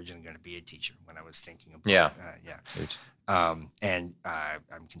 I was originally going to be a teacher when I was thinking about and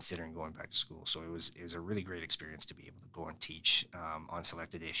I'm considering going back to school. So it was a really great experience to be able to go and teach on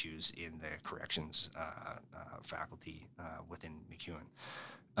selected issues in the corrections faculty within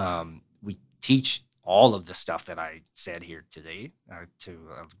MacEwan. We teach all of the stuff that I said here today to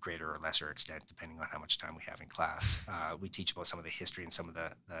a greater or lesser extent, depending on how much time we have in class. We teach about some of the history and some of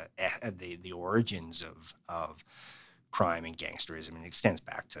the origins of crime and gangsterism, and it extends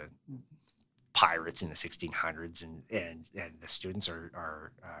back to pirates in the 1600s, and the students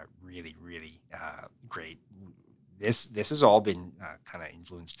are really great. This has all been kind of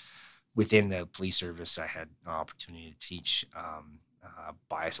influenced within the police service. I had an opportunity to teach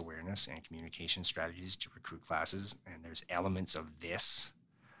bias awareness and communication strategies to recruit classes, and there's elements of this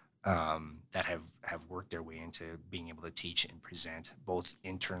that have worked their way into being able to teach and present both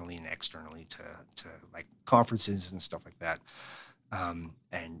internally and externally to like conferences and stuff like that.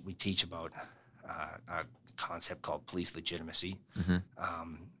 And we teach about a concept called police legitimacy,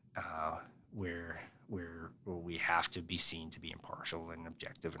 where we have to be seen to be impartial and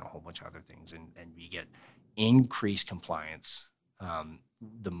objective and a whole bunch of other things, and we get increased compliance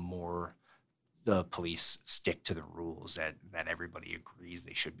the more the police stick to the rules that everybody agrees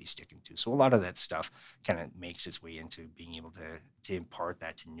they should be sticking to. So a lot of that stuff kind of makes its way into being able to impart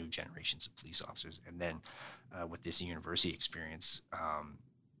that to new generations of police officers. And then with this university experience,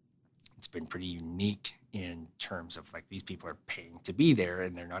 it's been pretty unique in terms of like these people are paying to be there,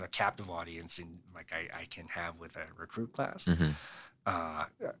 and they're not a captive audience in like I can have with a recruit class.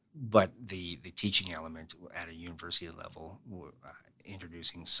 But the teaching element at a university level,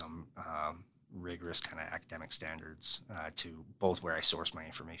 introducing some rigorous kind of academic standards to both where I source my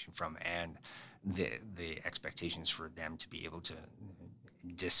information from and the expectations for them to be able to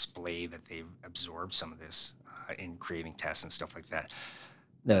display that they've absorbed some of this in creating tests and stuff like that.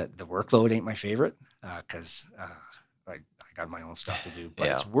 The workload ain't my favorite because I got my own stuff to do, but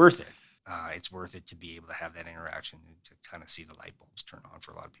it's worth it. It's worth it to be able to have that interaction and to kind of see the light bulbs turn on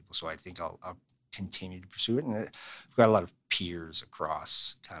for a lot of people. So I think I'll continue to pursue it. And I've got a lot of peers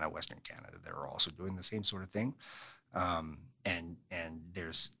across kind of Western Canada that are also doing the same sort of thing. And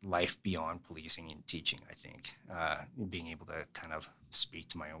there's life beyond policing and teaching. I think being able to kind of speak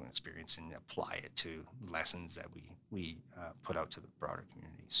to my own experience and apply it to lessons that we put out to the broader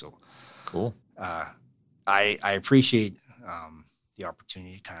community. So Cool. I appreciate the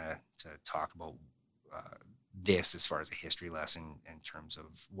opportunity to talk about this as far as a history lesson in terms of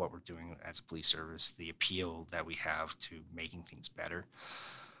what we're doing as a police service, the appeal that we have to making things better,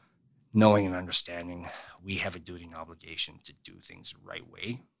 knowing and understanding we have a duty and obligation to do things the right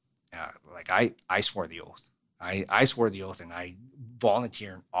way. Like I swore the oath. I swore the oath, and I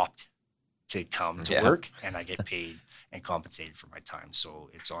volunteer and opt to come to work, and I get paid and compensated for my time. So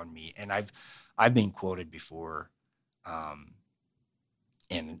it's on me. And I've been quoted before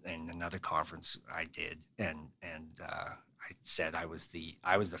in another conference I did, and I said I was the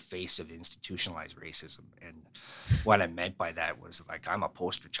face of institutionalized racism. And what I meant by that was, like, I'm a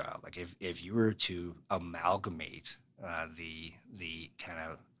poster child. Like, if you were to amalgamate the kind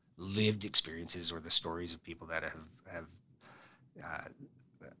of lived experiences or the stories of people that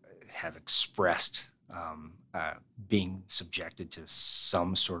have expressed being subjected to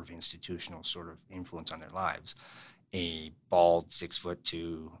some sort of institutional sort of influence on their lives, a bald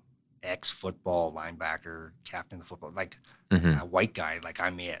 6'2" ex-football linebacker, captain of football, like a white guy, like,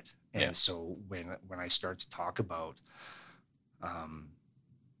 I'm it. And so when I start to talk about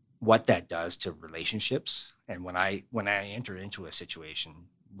what that does to relationships, and when I enter into a situation,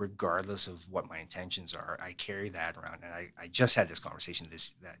 regardless of what my intentions are, I carry that around. And I just had this conversation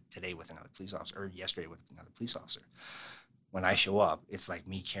today with another police officer, or yesterday with another police officer. When I show up, it's like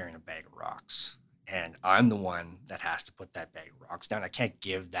me carrying a bag of rocks. And I'm the one that has to put that bag of rocks down. I can't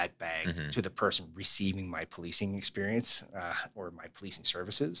give that bag to the person receiving my policing experience or my policing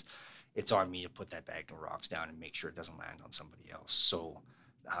services. It's on me to put that bag of rocks down and make sure it doesn't land on somebody else. So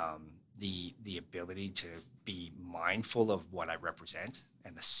the ability to be mindful of what I represent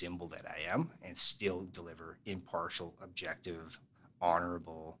and the symbol that I am, and still deliver impartial, objective,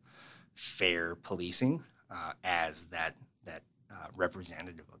 honorable, fair policing as that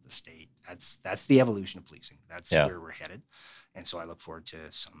representative of the state. That's the evolution of policing. That's where we're headed. And so I look forward to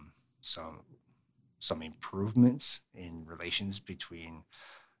some improvements in relations between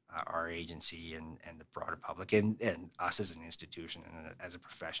our agency and the broader public, and us as an institution and as a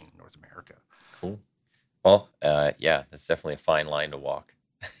profession in North America. Cool. Well, that's definitely a fine line to walk.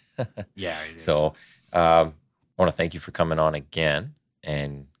 Yeah, it is. So I want to thank you for coming on again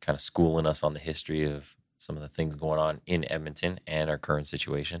and kind of schooling us on the history of some of the things going on in Edmonton and our current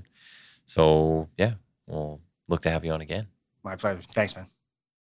situation. So, we'll look to have you on again. My pleasure. Thanks, man.